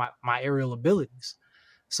aerial abilities.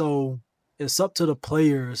 So it's up to the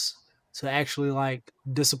players to actually like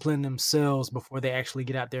discipline themselves before they actually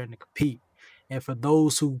get out there and compete. And for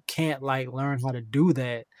those who can't like learn how to do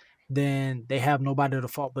that, then they have nobody to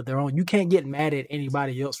fault but their own. You can't get mad at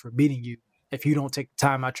anybody else for beating you if you don't take the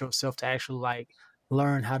time out yourself to actually like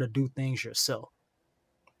learn how to do things yourself.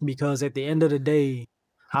 Because at the end of the day,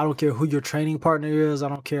 I don't care who your training partner is. I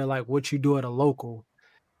don't care like what you do at a local.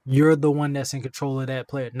 You're the one that's in control of that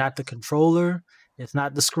player, not the controller. It's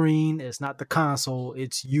not the screen. It's not the console.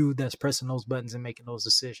 It's you that's pressing those buttons and making those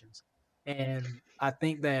decisions. And I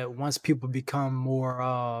think that once people become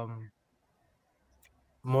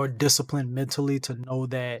more disciplined mentally to know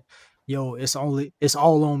that it's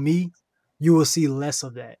all on me, you will see less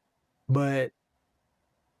of that. But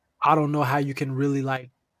I don't know how you can really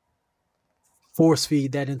like force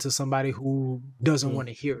feed that into somebody who doesn't mhm. want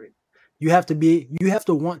to hear it. You have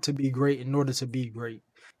to want to be great in order to be great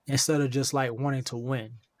instead of just like wanting to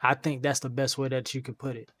win. I think that's the best way that you could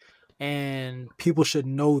put it. And people should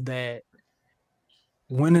know that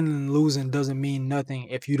winning and losing doesn't mean nothing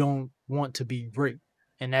if you don't want to be great.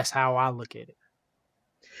 And that's how I look at it.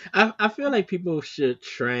 I feel like people should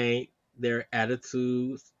train their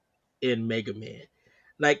attitudes in Mega Man.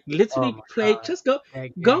 Like, Oh literally my play, god. just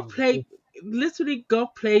That go game. play, literally go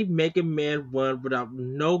play Mega Man 1 without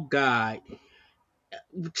no guide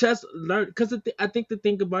just learn, because I think the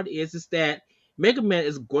thing about it is that Mega Man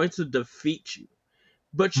is going to defeat you,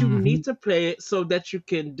 but you Mm-hmm. need to play it so that you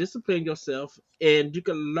can discipline yourself and you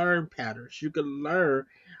can learn patterns. You can learn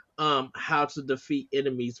how to defeat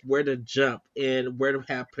enemies, where to jump, and where to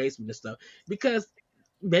have placement and stuff. Because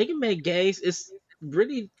Mega Man games is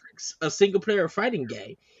really a single player fighting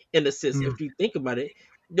game in a sense. Mm. If you think about it,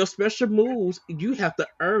 your special moves you have to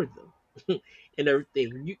earn them and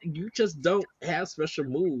everything. You just don't have special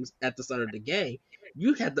moves at the start of the game.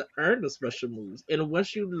 You have to earn the special moves, and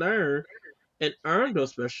once you learn and earn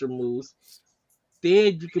those special moves,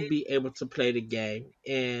 then you can be able to play the game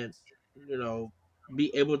and you know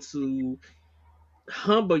be able to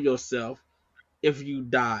humble yourself if you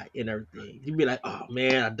die and everything. You'd be like, oh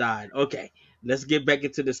man, I died. Okay, let's get back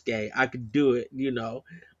into this game. I could do it,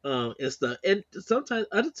 and stuff. And sometimes,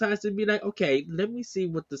 other times, it'd be like, okay, let me see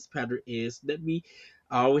what this pattern is.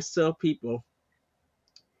 I always tell people,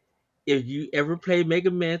 if you ever play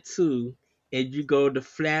Mega Man 2 and you go to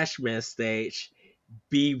Flashman stage,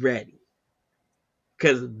 be ready.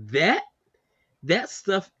 Because that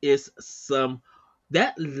stuff is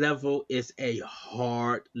that level is a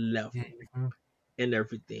hard level Mhm. and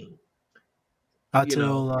everything. I You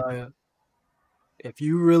know, tell if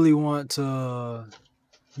you really want to,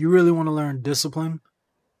 you really want to learn discipline,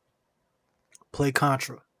 play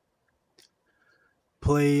Contra,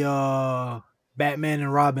 play Batman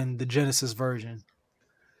and Robin, the Genesis version.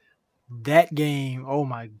 That game, oh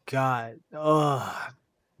my god,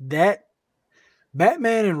 that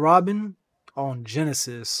Batman and Robin on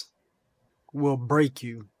Genesis will break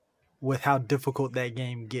you with how difficult that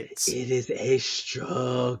game gets. it is a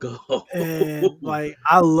struggle. And like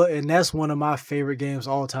I look, and that's one of my favorite games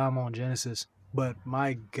all time on Genesis. But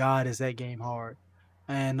my God, is that game hard?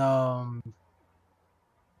 And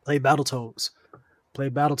play Battletoads. Play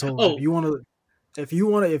Battletoads. Oh,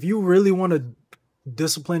 If you really want to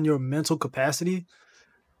discipline your mental capacity,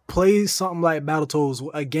 play something like Battletoads,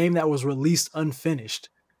 a game that was released unfinished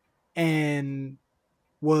and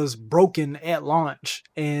was broken at launch,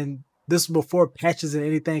 and this was before patches and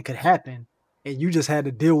anything could happen, and you just had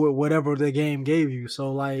to deal with whatever the game gave you.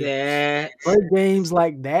 So like that. play games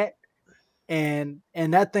like that,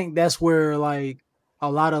 and I think that's where like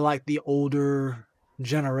a lot of like the older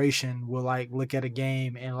generation will like look at a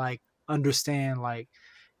game and like understand like,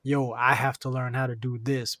 yo, I have to learn how to do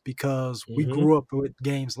this because we Hmm. grew up with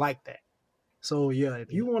games like that. So yeah,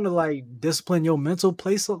 if you want to like discipline your mental,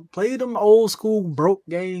 play them old school broke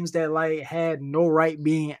games that like had no right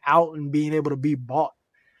being out and being able to be bought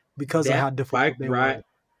because of That how bike difficult they were. ride,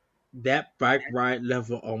 that bike ride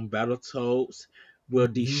level on Battletoads will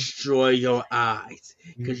Hmm. destroy your eyes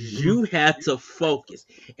because Hmm. you had to focus.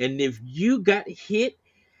 And if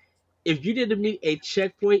you didn't meet a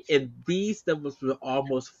checkpoint, and these levels were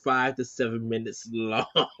almost 5 to 7 minutes long,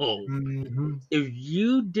 Hmm. if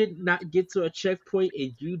you did not get to a checkpoint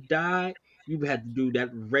and you died, you had to do that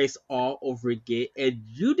race all over again, and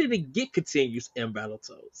you didn't get continues in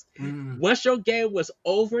Battletoads. Hmm. Once your game was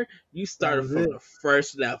over, you That started was from it. the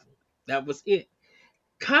first level. That was it.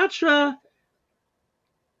 Contra,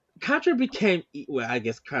 Contra became well, I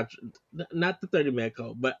guess Contra, not the 30-man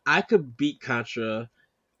code, but I could beat Contra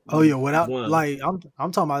Oh yeah, without one. like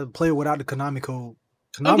I'm talking about play without the Konami code.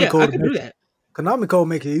 Oh Konami yeah, I code could do make that. Konami code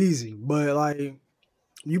make it easy, but like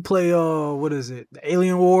you play what is it? The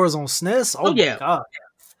Alien Wars on SNES? Oh Oh my yeah, god.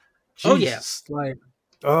 oh yeah. Jesus. Like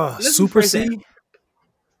Let's Super rephrase C? that.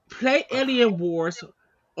 Play Alien Wars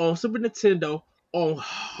on Super Nintendo on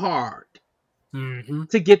hard Mm-hmm.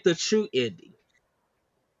 to get the true ending.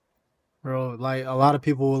 Bro, like a lot of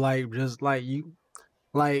people like just like you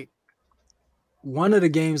like one of the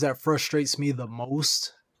games that frustrates me the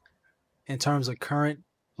most in terms of current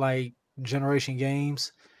like generation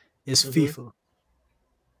games is Hmm. FIFA.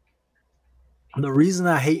 The reason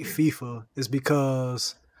I hate FIFA is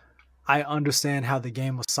because I understand how the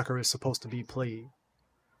game of soccer is supposed to be played.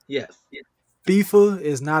 Yes. FIFA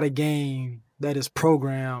is not a game that is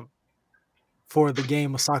programmed for the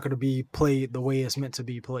game of soccer to be played the way it's meant to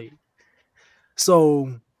be played.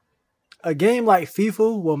 So a game like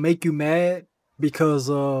FIFA will make you mad because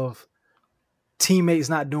of teammates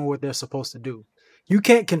not doing what they're supposed to do. You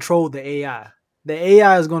can't control the AI. The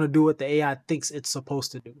AI is going to do what the AI thinks it's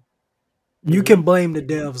supposed to do. You Hmm. can blame the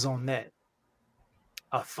devs on that.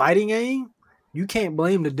 A fighting game, you can't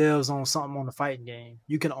blame the devs on something on the fighting game.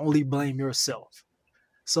 You can only blame yourself.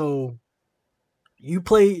 So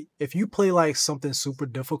if you play like something super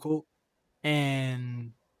difficult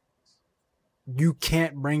and you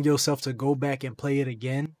can't bring yourself to go back and play it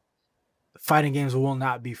again, fighting games will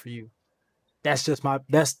not be for you. that's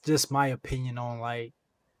just my opinion on like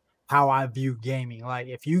how I view gaming. Like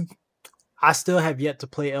if you I still have yet to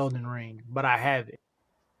play Elden Ring, but I have it.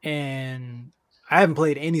 And I haven't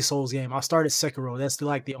played any Souls game. I started Sekiro. That's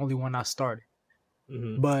like the only one I started.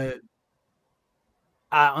 Hmm. But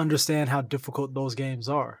I understand how difficult those games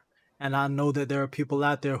are. And I know that there are people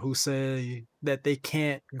out there who say that they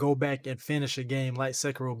can't go back and finish a game like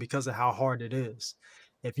Sekiro because of how hard it is.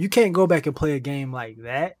 If you can't go back and play a game like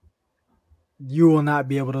that, you will not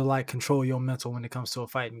be able to like control your mental when it comes to a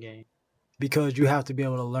fighting game because you have to be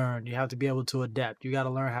able to learn, you have to be able to adapt. You got to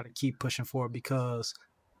learn how to keep pushing forward because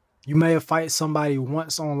you may have fight somebody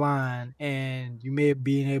once online and you may have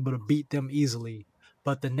been able to beat them easily,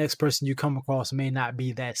 but the next person you come across may not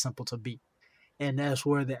be that simple to beat. And that's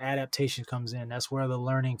where the adaptation comes in. That's where the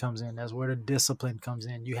learning comes in. That's where the discipline comes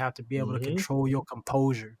in. You have to be able to Hmm. control your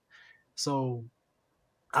composure. So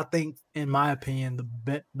I think, in my opinion,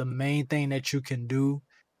 the main thing that you can do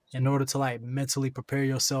in order to like mentally prepare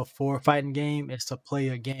yourself for a fighting game is to play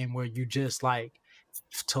a game where you just like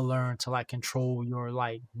to learn to like control your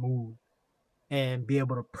like move and be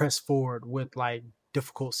able to press forward with like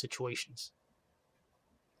difficult situations.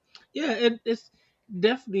 Yeah, it's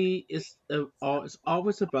definitely it's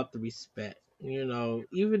always about the respect. You know,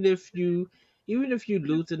 even if you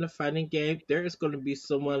lose in a fighting game, there is going to be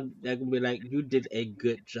someone that can be like, "You did a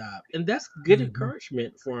good job," and that's good Hmm.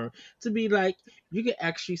 encouragement for him to be like, "You can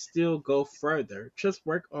actually still go further. Just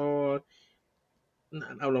work on I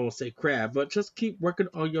don't want to say crab, but just keep working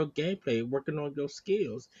on your gameplay, working on your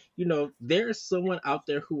skills. You know, there's someone out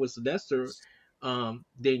there who is lesser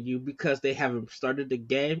than you because they haven't started the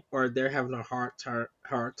game or they're having a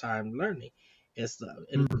hard time learning and stuff.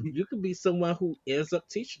 And Hmm. you could be someone who ends up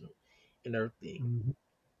teaching them and everything. Hmm.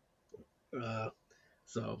 Uh,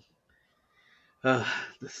 so Uh,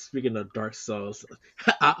 speaking of Dark Souls,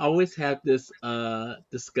 I always have this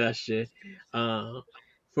discussion uh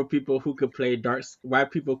for people who could play why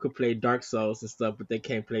people could play Dark Souls and stuff, but they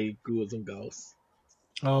can't play Ghouls and Ghosts.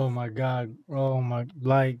 Oh my god. Oh my,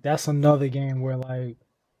 like that's another game where like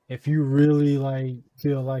if you really like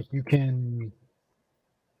feel like you can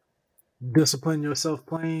discipline yourself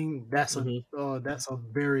playing, Hmm. that's a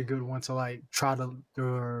very good one to like try to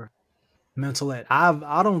your mental at.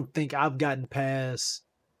 I don't think I've gotten past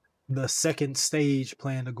the second stage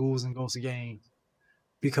playing the Ghouls and Ghosts game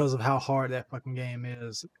because of how hard that fucking game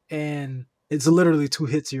is. And it's literally two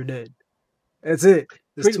hits you're dead. That's it.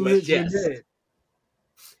 It's Pretty two much, hits you're yes. dead.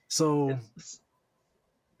 So It's,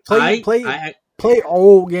 play play I play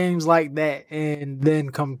old games like that and then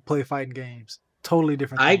come play fighting games. Totally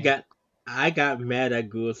different I thing. got I got mad at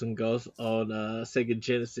Ghouls and Ghosts on Sega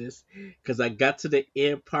Genesis because I got to the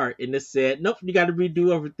end part and it said, "Nope, you got to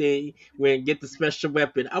redo everything when get the special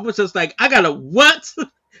weapon." I was just like, "I got to what?"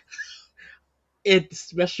 And the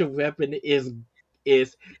special weapon is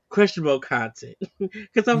questionable content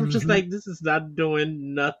because I was just Hmm. like, "This is not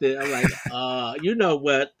doing nothing." I'm like, you know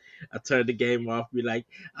what?" I turned the game off. Be like,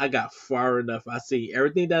 I got far enough. I see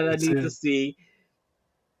everything that I That's need to it. see.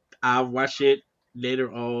 I'll watch it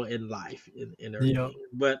later on in life and Yep. everything.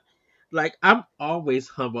 But like I'm always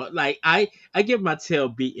humble. Like I get my tail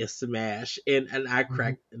beat in Smash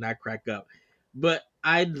Hmm. and I crack up. But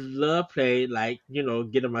I love playing like,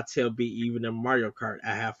 getting my tail beat even in Mario Kart.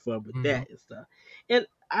 I have fun with Hmm. that and stuff. And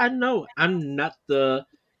I know I'm not the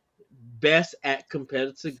best at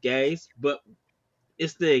competitive games, but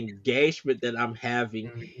it's the engagement that I'm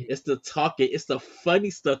having. Hmm. It's the talking. It's the funny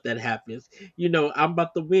stuff that happens. I'm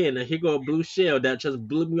about to win, and here go a blue shell that just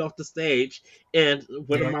blew me off the stage, and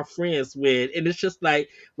one of Yep. my friends win, and it's just like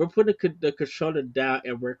we're putting the controller down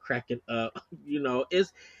and we're cracking up.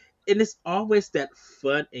 It's always that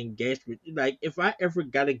fun engagement. Like if I ever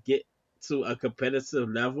gotta get to a competitive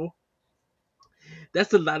level,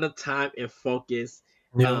 that's a lot of time and focus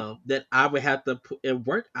Yep. that I would have to put and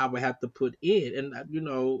work I would have to put in, and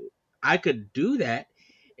I could do that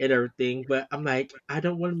and everything, but I'm like I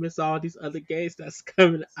don't want to miss all these other games that's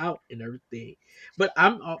coming out and everything. But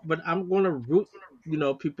I'm going to root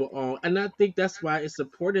people on, and I think that's why it's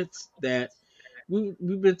important that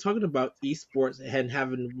we've been talking about esports and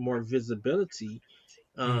having more visibility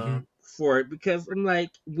Hmm. for it because I'm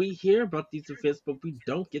like we hear about these events but we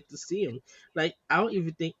don't get to see them. Like I don't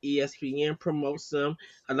even think ESPN promotes them.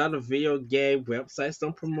 A lot of video game websites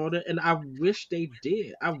don't promote it, and I wish they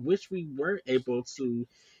did. I wish we were able to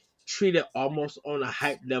treat it almost on a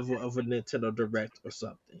hype level of a Nintendo Direct or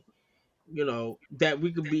something. That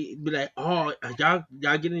we could be like, oh, y'all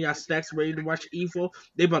getting y'all snacks ready to watch Evil?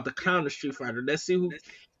 They about to clown the Street Fighter. Let's see who.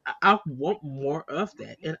 I want more of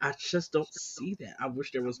that, and I just don't see that. I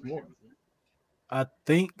wish there was more of it. I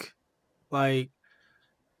think like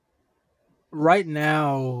right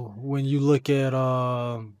now when you look at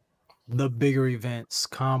the bigger events,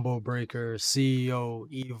 Combo Breaker, CEO,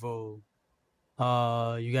 Evo,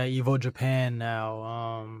 you got Evo Japan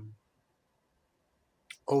now.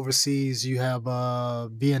 Overseas you have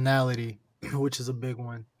Biennality, which is a big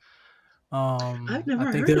one. I've I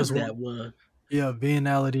never think heard there's of one. that one. Yeah,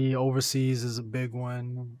 Biennality overseas is a big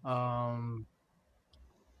one.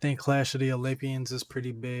 Think Clash of the Olympians is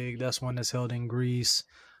pretty big. That's one that's held in Greece.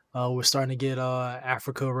 We're starting to get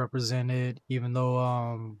Africa represented, even though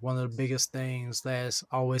one of the biggest things that's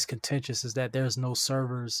always contentious is that there's no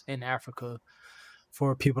servers in Africa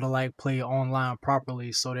for people to like play online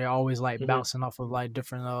properly. So they're always like Hmm. bouncing off of like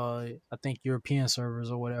different I think European servers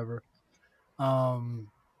or whatever. Um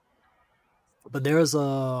but there's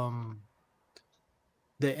the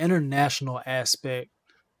international aspect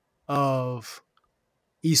of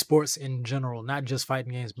esports in general, not just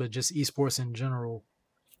fighting games, but just esports in general.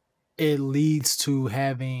 It leads to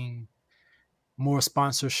having more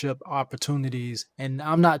sponsorship opportunities. And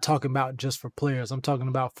I'm not talking about just for players, I'm talking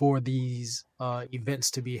about for these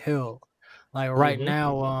events to be held. Like right Hmm.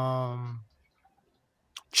 now,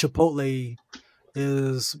 Chipotle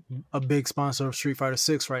is a big sponsor of Street Fighter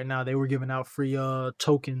 6 right now. They were giving out free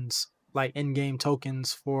tokens, like in-game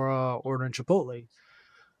tokens for ordering Chipotle.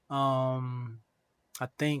 Um I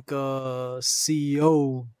think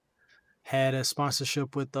CEO had a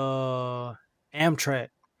sponsorship with Amtrak,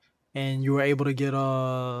 and you were able to get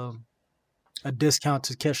a discount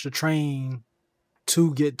to catch the train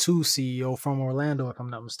to get to CEO from Orlando, if I'm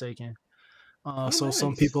not mistaken. Oh, So nice.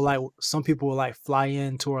 some people will like fly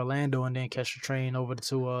into Orlando and then catch the train over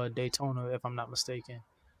to Daytona, if I'm not mistaken.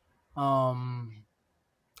 Um,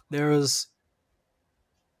 there's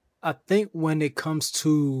I think when it comes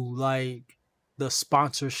to like the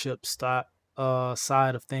sponsorship side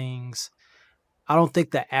of things, I don't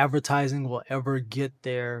think the advertising will ever get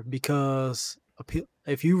there because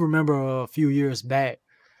if you remember a few years back,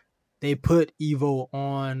 they put Evo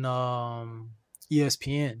on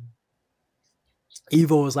ESPN.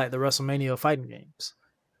 Evo is like the WrestleMania of fighting games.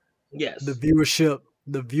 The Yes. viewership,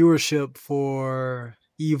 the viewership for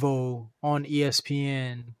Evo on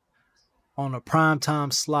ESPN on a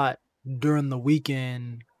primetime slot during the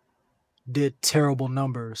weekend did terrible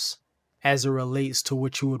numbers as it relates to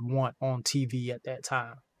what you would want on TV at that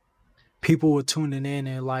time. People were tuning in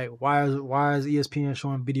and like, why is ESPN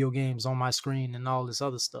showing video games on my screen and all this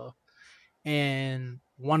other stuff? And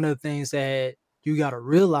one of the things that you got to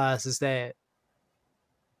realize is that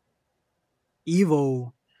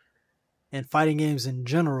Evo and fighting games in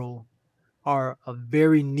general are a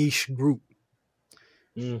very niche group.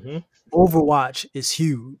 Hmm. Overwatch is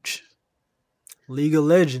huge. League of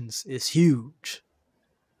Legends is huge.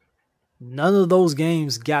 None of those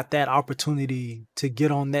games got that opportunity to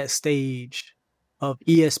get on that stage of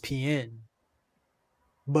ESPN,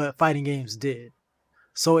 but fighting games did.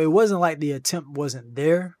 So it wasn't like the attempt wasn't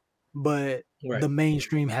there, but Right. the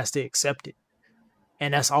mainstream has to accept it.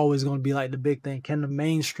 And that's always going to be like the big thing. Can the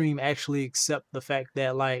mainstream actually accept the fact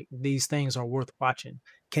that like these things are worth watching?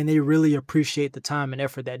 Can they really appreciate the time and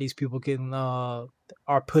effort that these people can are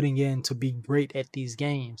putting in to be great at these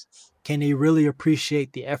games? Can they really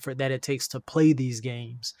appreciate the effort that it takes to play these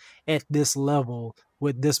games at this level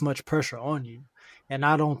with this much pressure on you? And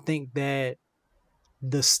I don't think that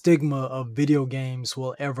the stigma of video games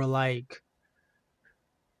will ever like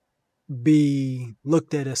be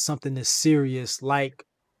looked at as something that's serious, like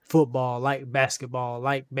football, like basketball,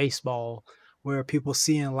 like baseball, where people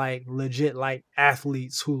seeing like legit like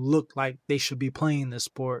athletes who look like they should be playing this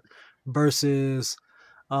sport versus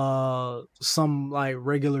some like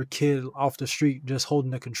regular kid off the street just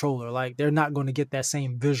holding a controller. Like they're not going to get that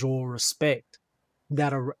same visual respect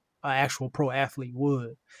that a actual pro athlete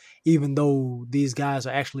would, even though these guys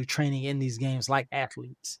are actually training in these games like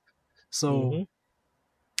athletes. So Hmm.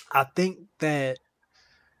 I think that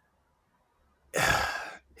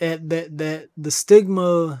that the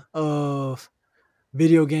stigma of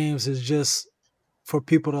video games is just for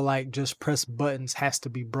people to like just press buttons has to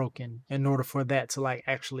be broken in order for that to like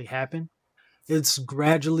actually happen. It's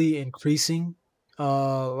gradually increasing.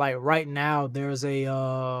 Like right now there's a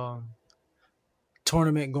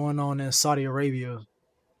tournament going on in Saudi Arabia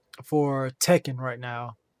for Tekken right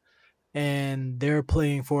now, and they're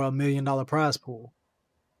playing for $1 million prize pool.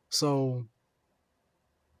 So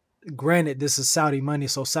granted, this is Saudi money,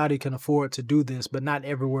 so Saudi can afford to do this, but not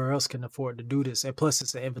everywhere else can afford to do this. And plus,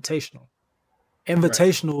 it's an invitational. Right.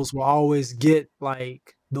 Invitationals will always get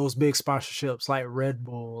like those big sponsorships, like Red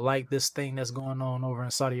Bull, like this thing that's going on over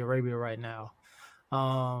in Saudi Arabia right now.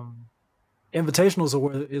 Um,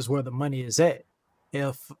 invitationals is where the money is at.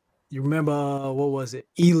 If you remember, what was it,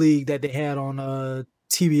 E-League that they had on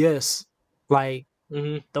TBS, like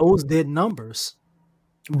Mm-hmm. those did numbers,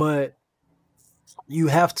 but you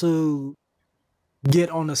have to get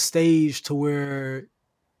on a stage to where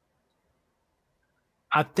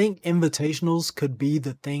I think invitationals could be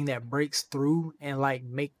the thing that breaks through and like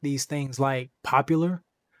make these things like popular.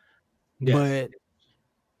 Yes. But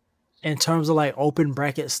in terms of like open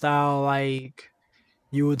bracket style, like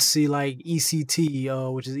you would see like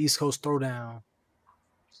ECT, which is East Coast Throwdown,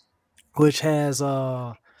 which has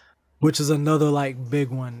which is another like big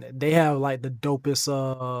one. They have like the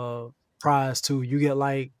dopest prize too. You get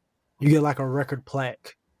like a record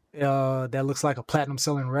plaque that looks like a platinum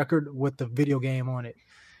selling record with the video game on it.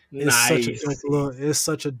 Nice. It's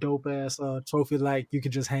such a dope ass trophy, like you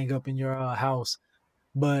could just hang up in your house.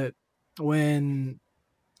 But when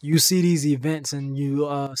you see these events and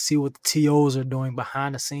you see what the TOs are doing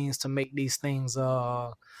behind the scenes to make these things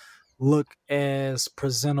look as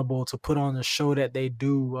presentable, to put on the show that they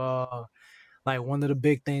do, like one of the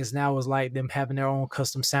big things now is like them having their own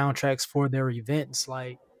custom soundtracks for their events.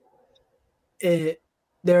 Like it,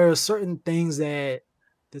 there are certain things that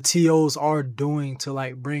the TOs are doing to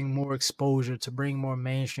like bring more exposure, to bring more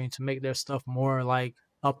mainstream, to make their stuff more like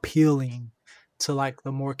appealing to like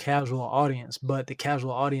the more casual audience. But the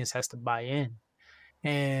casual audience has to buy in, Mm-hmm.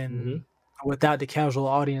 and without the casual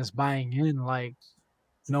audience buying in, like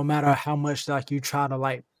no matter how much like you try to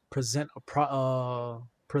like present a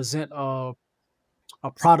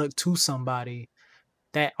product to somebody,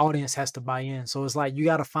 that audience has to buy in. So it's like you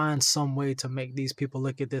got to find some way to make these people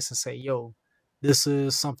look at this and say, "Yo, this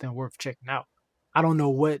is something worth checking out." I don't know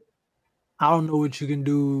what I don't know what you can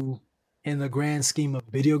do in the grand scheme of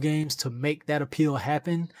video games to make that appeal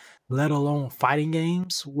happen, let alone fighting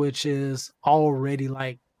games, which is already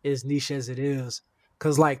like as niche as it is.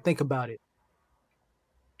 Cause like think about it.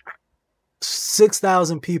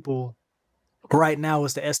 6,000 people right now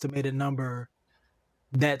is the estimated number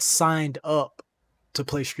that signed up to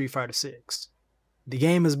play Street Fighter 6. The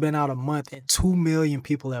game has been out a month and 2 million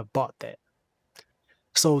people have bought that.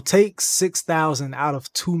 So take 6,000 out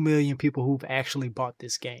of 2 million people who've actually bought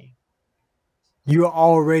this game. You're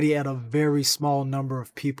already at a very small number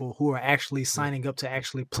of people who are actually signing up to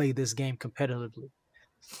actually play this game competitively.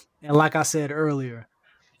 And like I said earlier,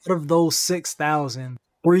 out of those 6,000,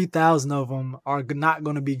 3,000 of them are not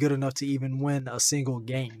going to be good enough to even win a single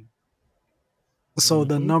game. So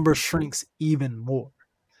the Mm-hmm. number shrinks even more.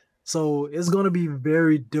 So it's going to be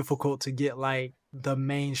very difficult to get like the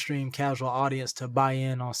mainstream casual audience to buy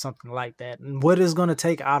in on something like that. And what it's going to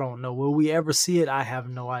take, I don't know. Will we ever see it? I have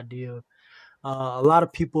no idea. A lot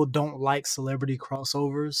of people don't like celebrity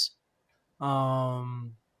crossovers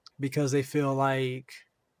um, because they feel like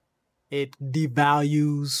it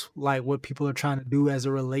devalues like what people are trying to do as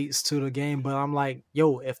it relates to the game. But I'm like,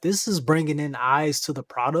 yo, if this is bringing in eyes to the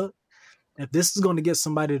product, if this is going to get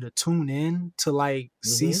somebody to tune in to like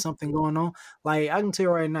see Mm-hmm. something going on, like I can tell you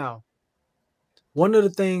right now, one of the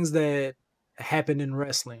things that happened in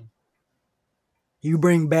wrestling, you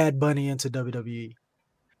bring Bad Bunny into WWE.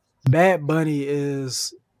 Bad Bunny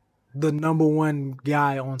is the number one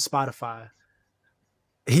guy on Spotify.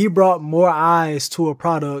 He brought more eyes to a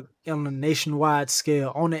product on a nationwide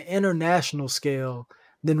scale, on an international scale,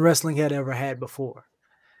 than wrestling had ever had before.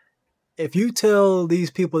 If you tell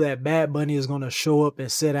these people that Bad Bunny is going to show up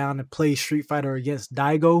and sit down and play Street Fighter against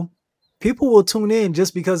Daigo, people will tune in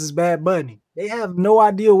just because it's Bad Bunny. They have no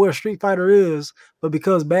idea where Street Fighter is, but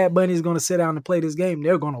because Bad Bunny is going to sit down and play this game,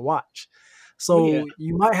 they're going to watch. Oh yeah. So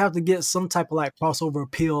you might have to get some type of like crossover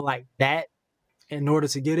appeal like that in order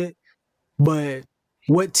to get it. But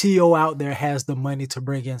what TO out there has the money to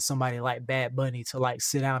bring in somebody like Bad Bunny to like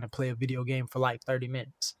sit down and play a video game for like 30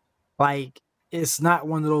 minutes? Like, it's not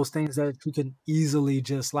one of those things that you can easily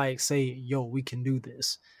just like say, yo, we can do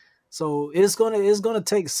this. So it's gonna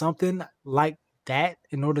take something like that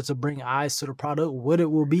in order to bring eyes to the product. What it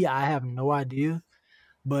will be, I have no idea.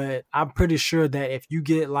 But I'm pretty sure that if you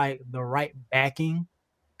get like the right backing,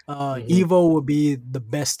 Mm-hmm. Evo would be the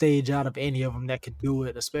best stage out of any of them that could do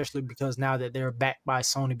it, especially because now that they're backed by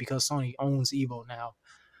Sony, because Sony owns Evo now,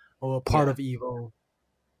 or a part Yeah. of Evo.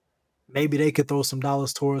 Maybe they could throw some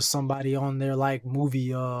dollars towards somebody on their like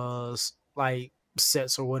movie like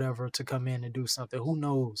sets or whatever to come in and do something. Who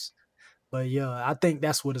knows? But yeah, I think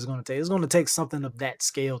that's what it's going to take. It's going to take something of that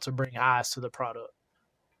scale to bring eyes to the product.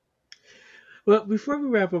 Well, before we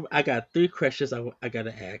wrap up, I got three questions I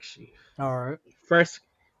gotta ask you. All right. First,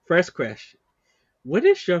 first question: what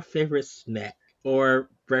is your favorite snack or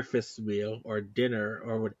breakfast meal or dinner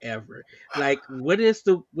or whatever. Like, what is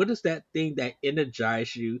that thing that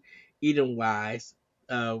energizes you eating wise?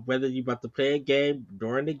 Whether you about to play a game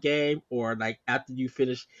during the game or like after you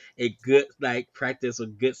finish a good like practice or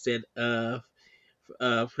good set of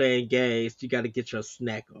playing games, you got to get your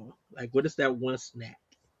snack on. Like, what is that one snack?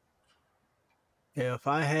 If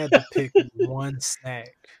I had to pick one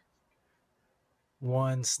snack,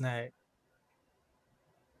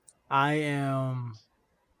 I am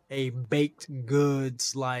a baked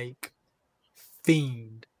goods like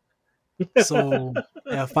fiend. So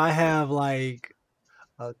if I have like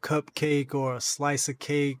a cupcake or a slice of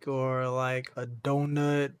cake or like a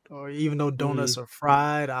donut, or even though Mm, donuts are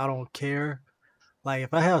fried, I don't care. Like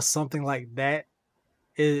if I have something like that,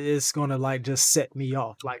 it's gonna like just set me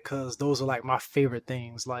off. Like, cause those are like my favorite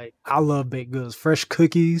things. Like I love baked goods, fresh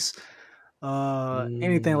cookies,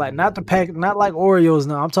 anything like not the mm. pack, not like Oreos.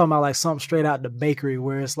 No, I'm talking about like something straight out the bakery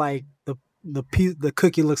where it's like the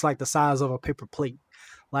cookie looks like the size of a paper plate.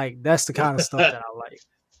 Like that's the kind of stuff that I like.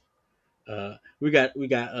 We got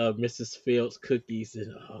Mrs. Fields cookies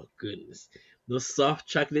and oh goodness, those soft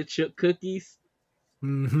chocolate chip cookies,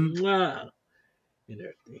 Hmm. mwah, and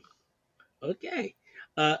everything. Okay.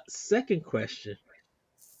 Second question: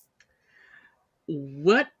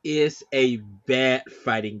 what is a bad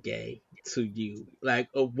fighting game to you? Like,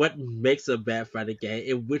 or what makes a bad fighting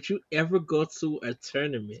game? And would you ever go to a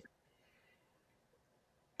tournament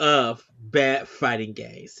of bad fighting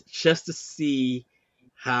games just to see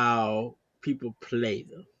how people play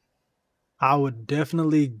them? I would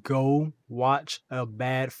definitely go watch a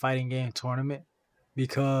bad fighting game tournament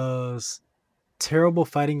because terrible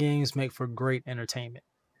fighting games make for great entertainment.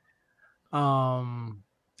 Um,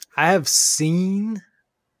 I have seen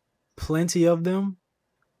plenty of them.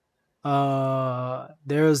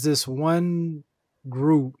 There's this one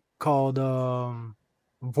group called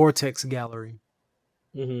Vortex Gallery,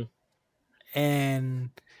 Hmm. and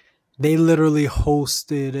they literally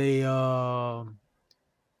hosted a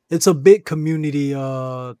it's a big community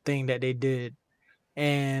thing that they did,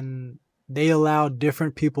 and they allowed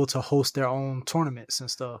different people to host their own tournaments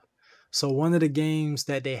and stuff. So one of the games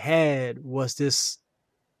that they had was this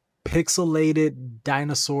pixelated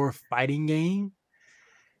dinosaur fighting game,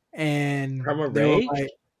 and Primal they were Rage?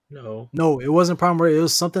 like, No. no, it wasn't primary. It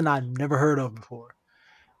was something I never heard of before.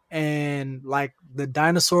 And like the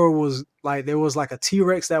dinosaur was like, there was like a T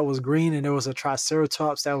Rex that was green, and there was a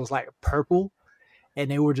Triceratops that was like purple,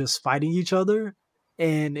 and they were just fighting each other.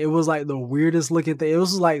 And it was like the weirdest looking thing. It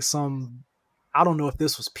was like some, I don't know if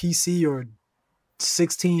this was PC or It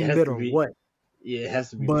 16 has bit to or be. what, Yeah, it has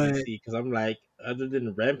to be but PC because I'm like, other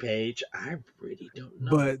than Rampage, I really don't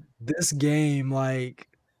know. but this game, like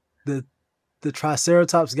the the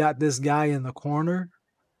Triceratops got this guy in the corner,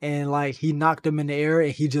 and like he knocked him in the air,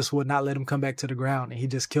 and he just would not let him come back to the ground, and he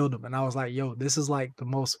just killed him. And I was like, yo, this is like the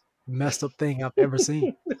most messed up thing I've ever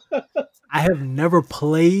seen. I have never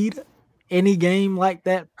played any game like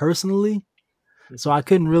that personally, so I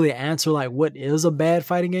couldn't really answer like what is a bad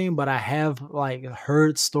fighting game, but I have like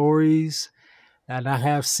heard stories and I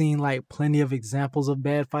have seen like plenty of examples of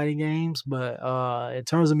bad fighting games. But in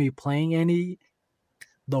terms of me playing any,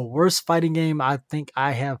 the worst fighting game I think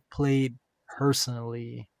I have played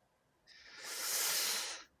personally.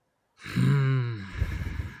 Hmm.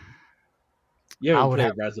 You I haven't would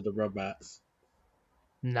have. played Rise of the Robots.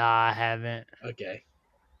 Nah, I haven't. Okay.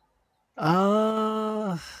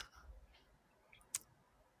 Uh,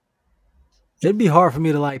 it'd be hard for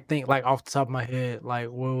me to like think like off the top of my head like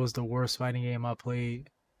what was the worst fighting game I played.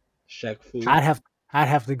 Shaq Fu. I'd have I'd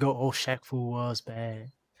have to go. Oh, Shaq Fu was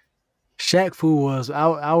bad. Shaq Fu was.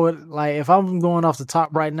 I would like if I'm going off the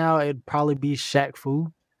top right now. It'd probably be Shaq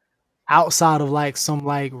Fu. Outside of like some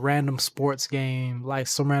like random sports game, like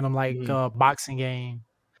some random like Mm. boxing game.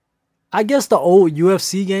 I guess the old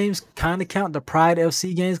UFC games kind of count, the Pride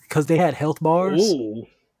FC games, because they had health bars. Ooh.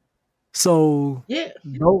 So Yeah.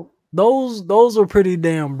 those were pretty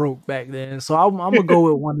damn broke back then. So I'm gonna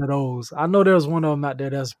go with one of those. I know there's one of them out there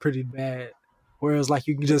that's pretty bad. Whereas like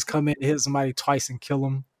you can just come in and hit somebody twice and kill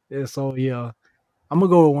them. Yeah, so yeah, I'm gonna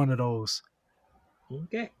go with one of those.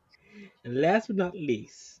 Okay. And last but not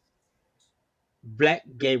least, Black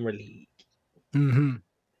Gamer League Mm-hmm.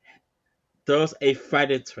 throws a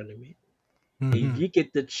fighting tournament. And Mm-hmm. you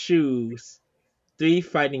get to choose three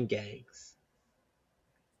fighting games.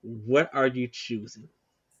 What are you choosing?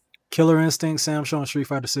 Killer Instinct, Samsung, and Street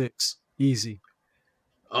Fighter 6. Easy.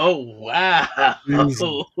 Oh wow.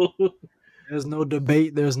 Easy. There's no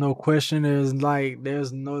debate. There's no question. There's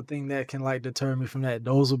nothing that can like deter me from that.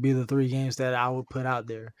 Those would be the three games that I would put out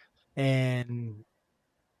there, and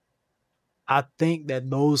I think that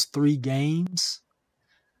those 3 games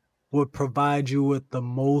would provide you with the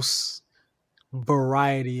most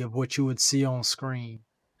variety of what you would see on screen.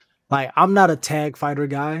 Like, I'm not a tag fighter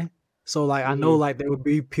guy, so like I know Mhm. like there would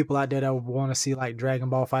be people out there that would want to see like Dragon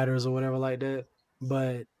Ball fighters or whatever like that.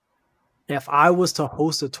 But if I was to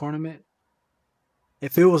host a tournament,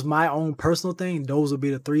 if it was my own personal thing, those would be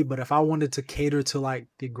the 3. But if I wanted to cater to like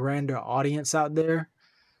the grander audience out there,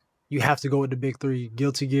 you have to go with the big 3: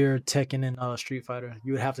 Guilty Gear, Tekken, and Street Fighter.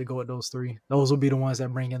 You would have to go with those 3. Those would be the ones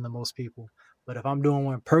that bring in the most people. But if I'm doing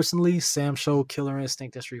one personally, Sam Show, Killer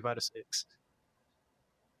Instinct, and Street Fighter 6.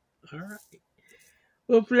 All right.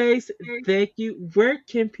 Well, Blaze, thank you. Where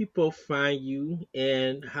can people find you,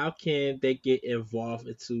 and how can they get involved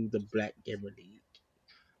into the Black Gamer League?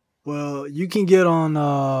 Well, you can get on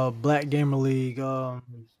Black Gamer League.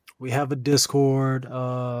 We have a Discord.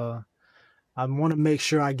 I want to make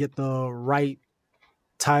sure I get the right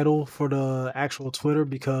title for the actual Twitter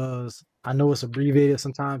because I know it's abbreviated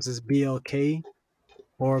sometimes. It's BLK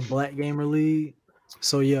or Black Gamer League.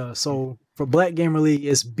 So yeah, so for Black Gamer League,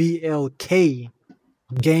 it's BLK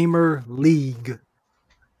Gamer League.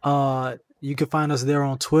 You can find us there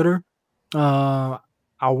on Twitter.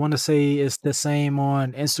 I want to say it's the same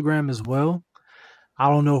on Instagram as well. I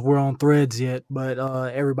don't know if we're on Threads yet, but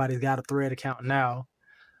everybody's got a Thread account now.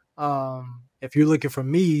 If you're looking for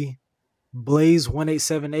me,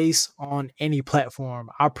 Blaze187Ace on any platform.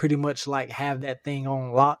 I pretty much like have that thing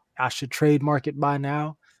on lock. I should trademark it by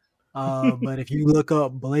now. But if you look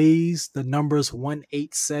up Blaze, the numbers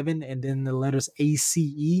 187 and then the letters ACE,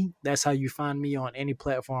 that's how you find me on any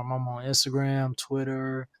platform. I'm on Instagram,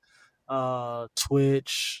 Twitter,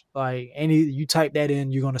 Twitch, like any you type that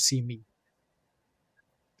in, you're gonna see me.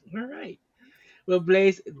 All right. Well,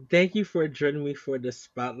 Blaze, thank you for joining me for the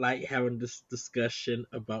spotlight, having this discussion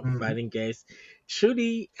about Mhm. fighting games.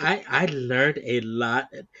 Truly, I learned a lot.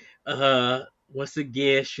 Once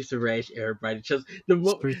again, Streets of Rage, everybody. Just Streets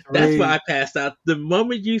of that's why I Rage. passed out. The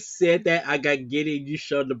moment you said that, I got giddy. You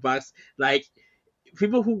showed the box. Like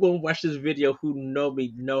people who gonna watch this video who know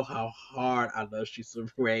me know how hard I love Streets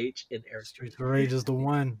of Rage and everything. Streets of Rage is the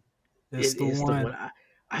one. It's It the is the one. one.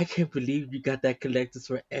 I can't believe you got that collectors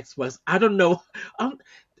for Xbox. I don't know.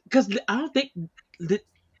 Because I don't think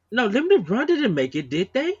no limited run didn't make it,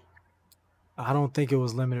 did they? I don't think it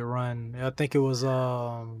was limited run. I think it was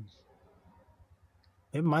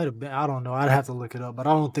it might have been. I don't know. I'd have to look it up, but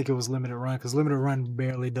I don't think it was limited run because limited run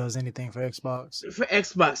barely does anything for Xbox. For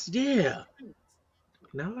Xbox, yeah.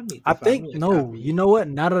 Now I need to I find think me a no. copy. You know what?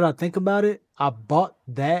 Now that I think about it, I bought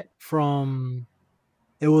that from.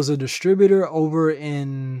 It was a distributor over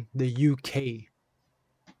in the UK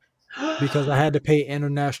because I had to pay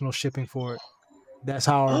international shipping for it. That's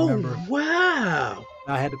how I Oh remember. wow!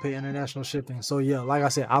 I had to pay international shipping. So yeah, like I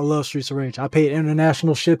said, I love Streets of Rage. I paid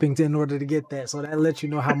international shipping in order to get that. So that lets you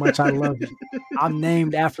know how much I love it. I'm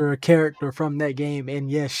named after a character from that game,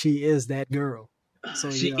 and yes, she is that girl.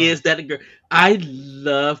 So She yeah. is that girl. I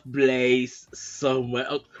love Blaze so much.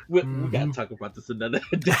 Oh, we gotta Mm-hmm. talk about this another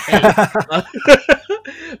day. Uh,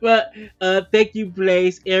 but thank you,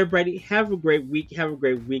 Blaze. Everybody, have a great week. Have a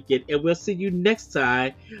great weekend, and we'll see you next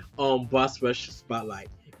time on Boss Rush Spotlight.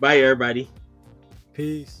 Bye, everybody.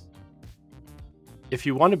 Peace. If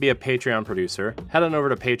you want to be a Patreon producer, head on over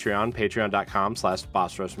to Patreon,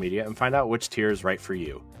 patreon.com/BossRushMedia, and find out which tier is right for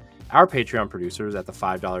you. Our Patreon producers at the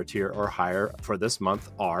 $5 tier or higher for this month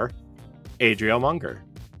are Adriel Munger,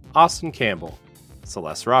 Austin Campbell,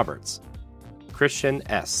 Celeste Roberts, Christian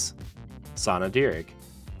S., Sana Dierig,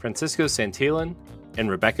 Francisco Santillan, and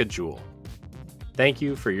Rebecca Jewell. Thank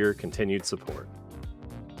you for your continued support.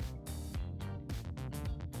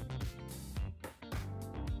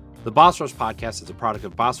 The Boss Rush Podcast is a product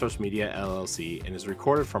of Boss Rush Media, LLC, and is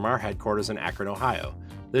recorded from our headquarters in Akron, Ohio.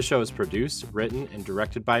 This show is produced, written, and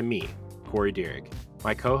directed by me, Corey Dierig.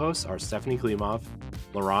 My co-hosts are Stephanie Klimov,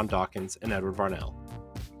 LaRon Dawkins, and Edward Varnell.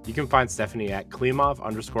 You can find Stephanie at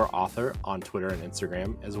Klimov_author on Twitter and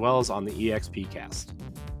Instagram, as well as on the EXPcast.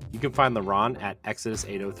 You can find LaRon at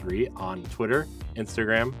Exodus803 on Twitter,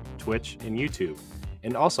 Instagram, Twitch, and YouTube,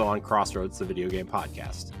 and also on Crossroads, the video game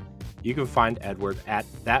podcast. You can find Edward at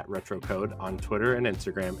ThatRetroCode on Twitter and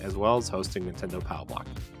Instagram, as well as hosting Nintendo Palblock.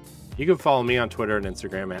 You can follow me on Twitter and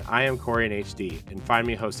Instagram at IamCoreyInHD, and find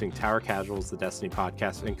me hosting Tower Casuals, the Destiny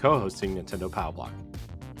podcast, and co-hosting Nintendo Palblock.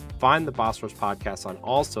 Find the Boss Rush Podcast on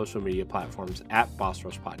all social media platforms at Boss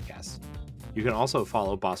Rush Podcast. You can also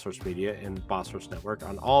follow Boss Rush Media and Boss Rush Network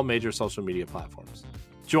on all major social media platforms.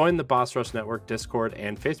 Join the Boss Rush Network Discord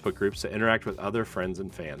and Facebook groups to interact with other friends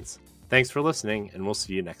and fans. Thanks for listening, and we'll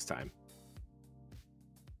see you next time.